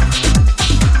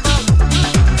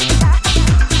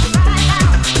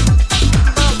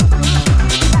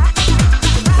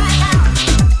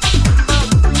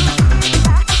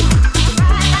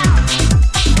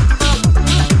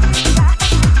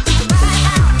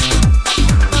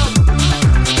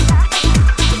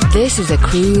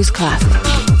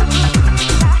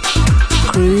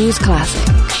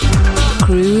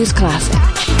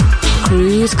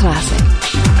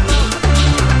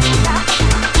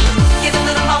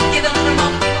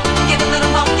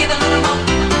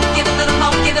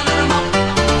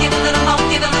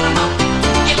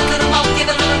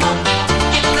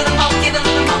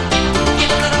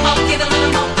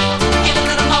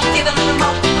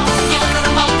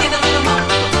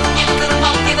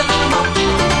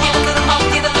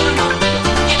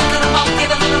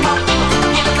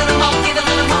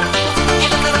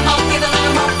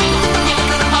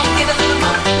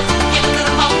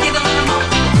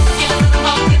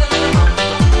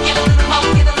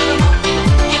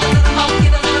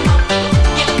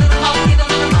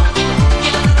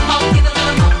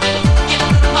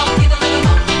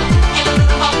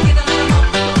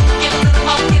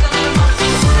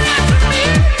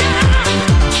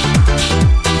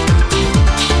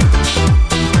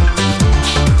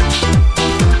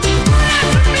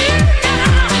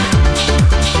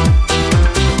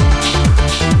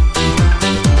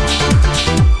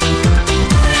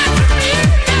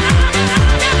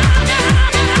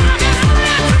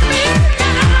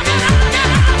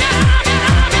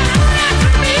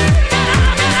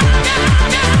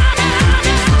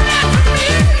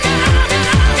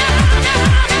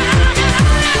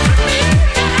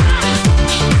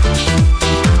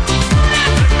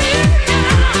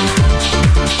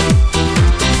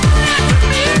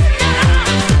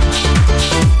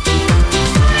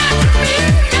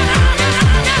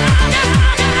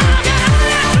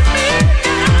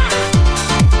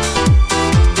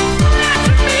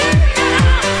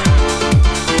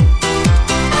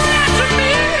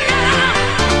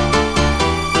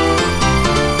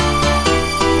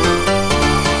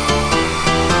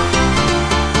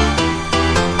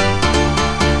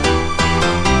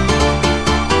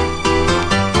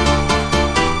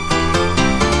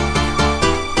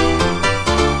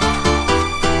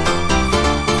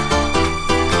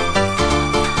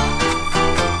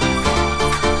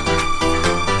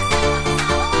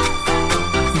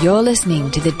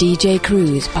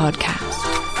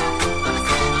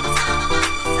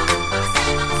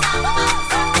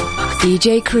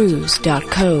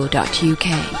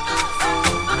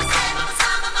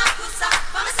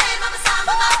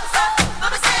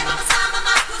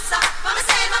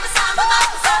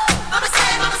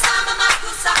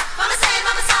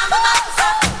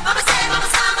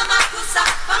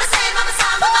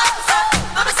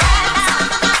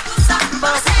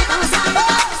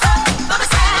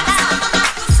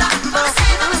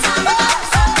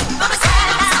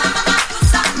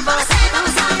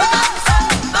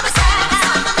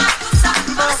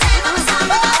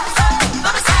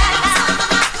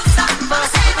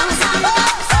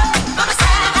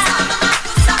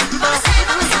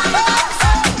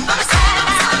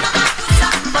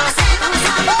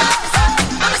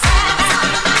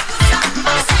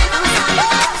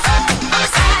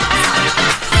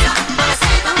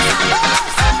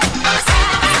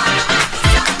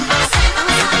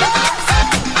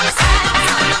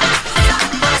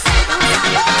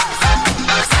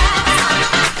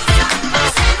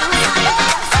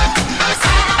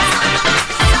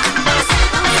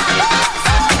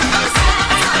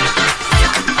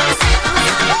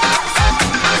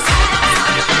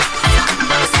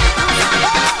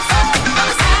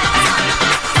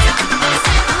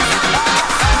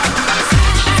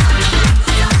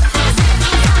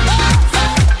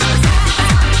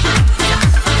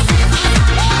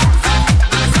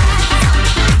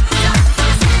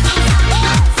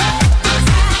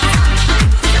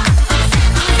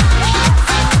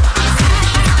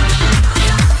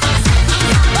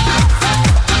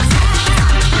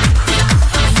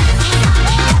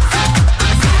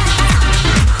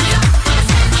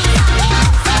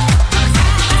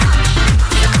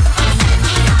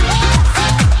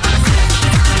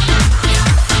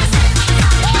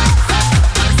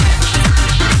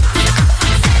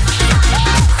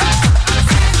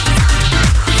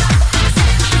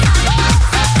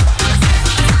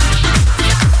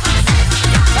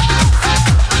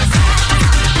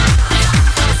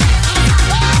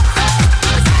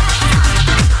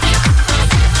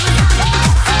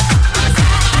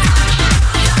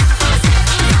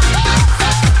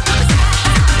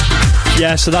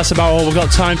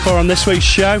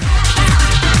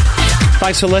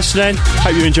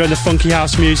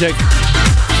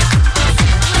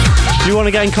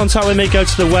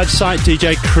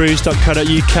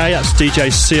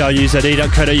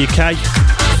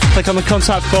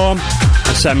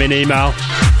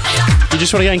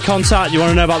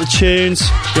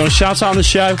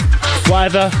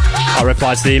 Whatever, I'll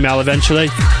reply to the email eventually.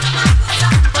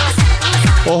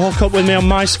 Or hook up with me on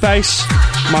MySpace,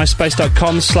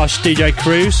 myspace.com/DJ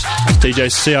Cruise. That's DJ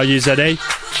CRUZE.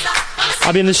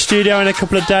 I'll be in the studio in a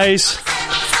couple of days.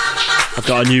 I've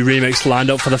got a new remix lined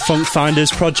up for the Funk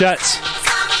Finders project,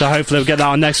 so hopefully we'll get that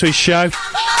on next week's show.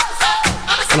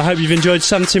 And I hope you've enjoyed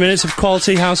 70 minutes of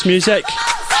quality house music.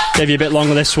 Gave you a bit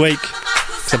longer this week,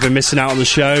 because I've been missing out on the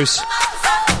shows.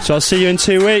 So I'll see you in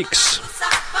 2 weeks,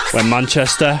 when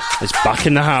Manchester is back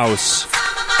in the house.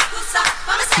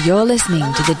 You're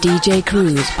listening to the DJ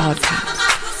Cruise podcast.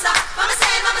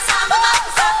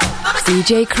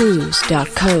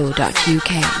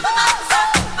 djcruise.co.uk.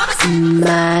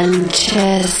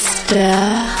 Manchester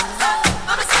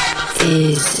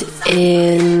is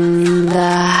in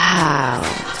the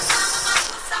house.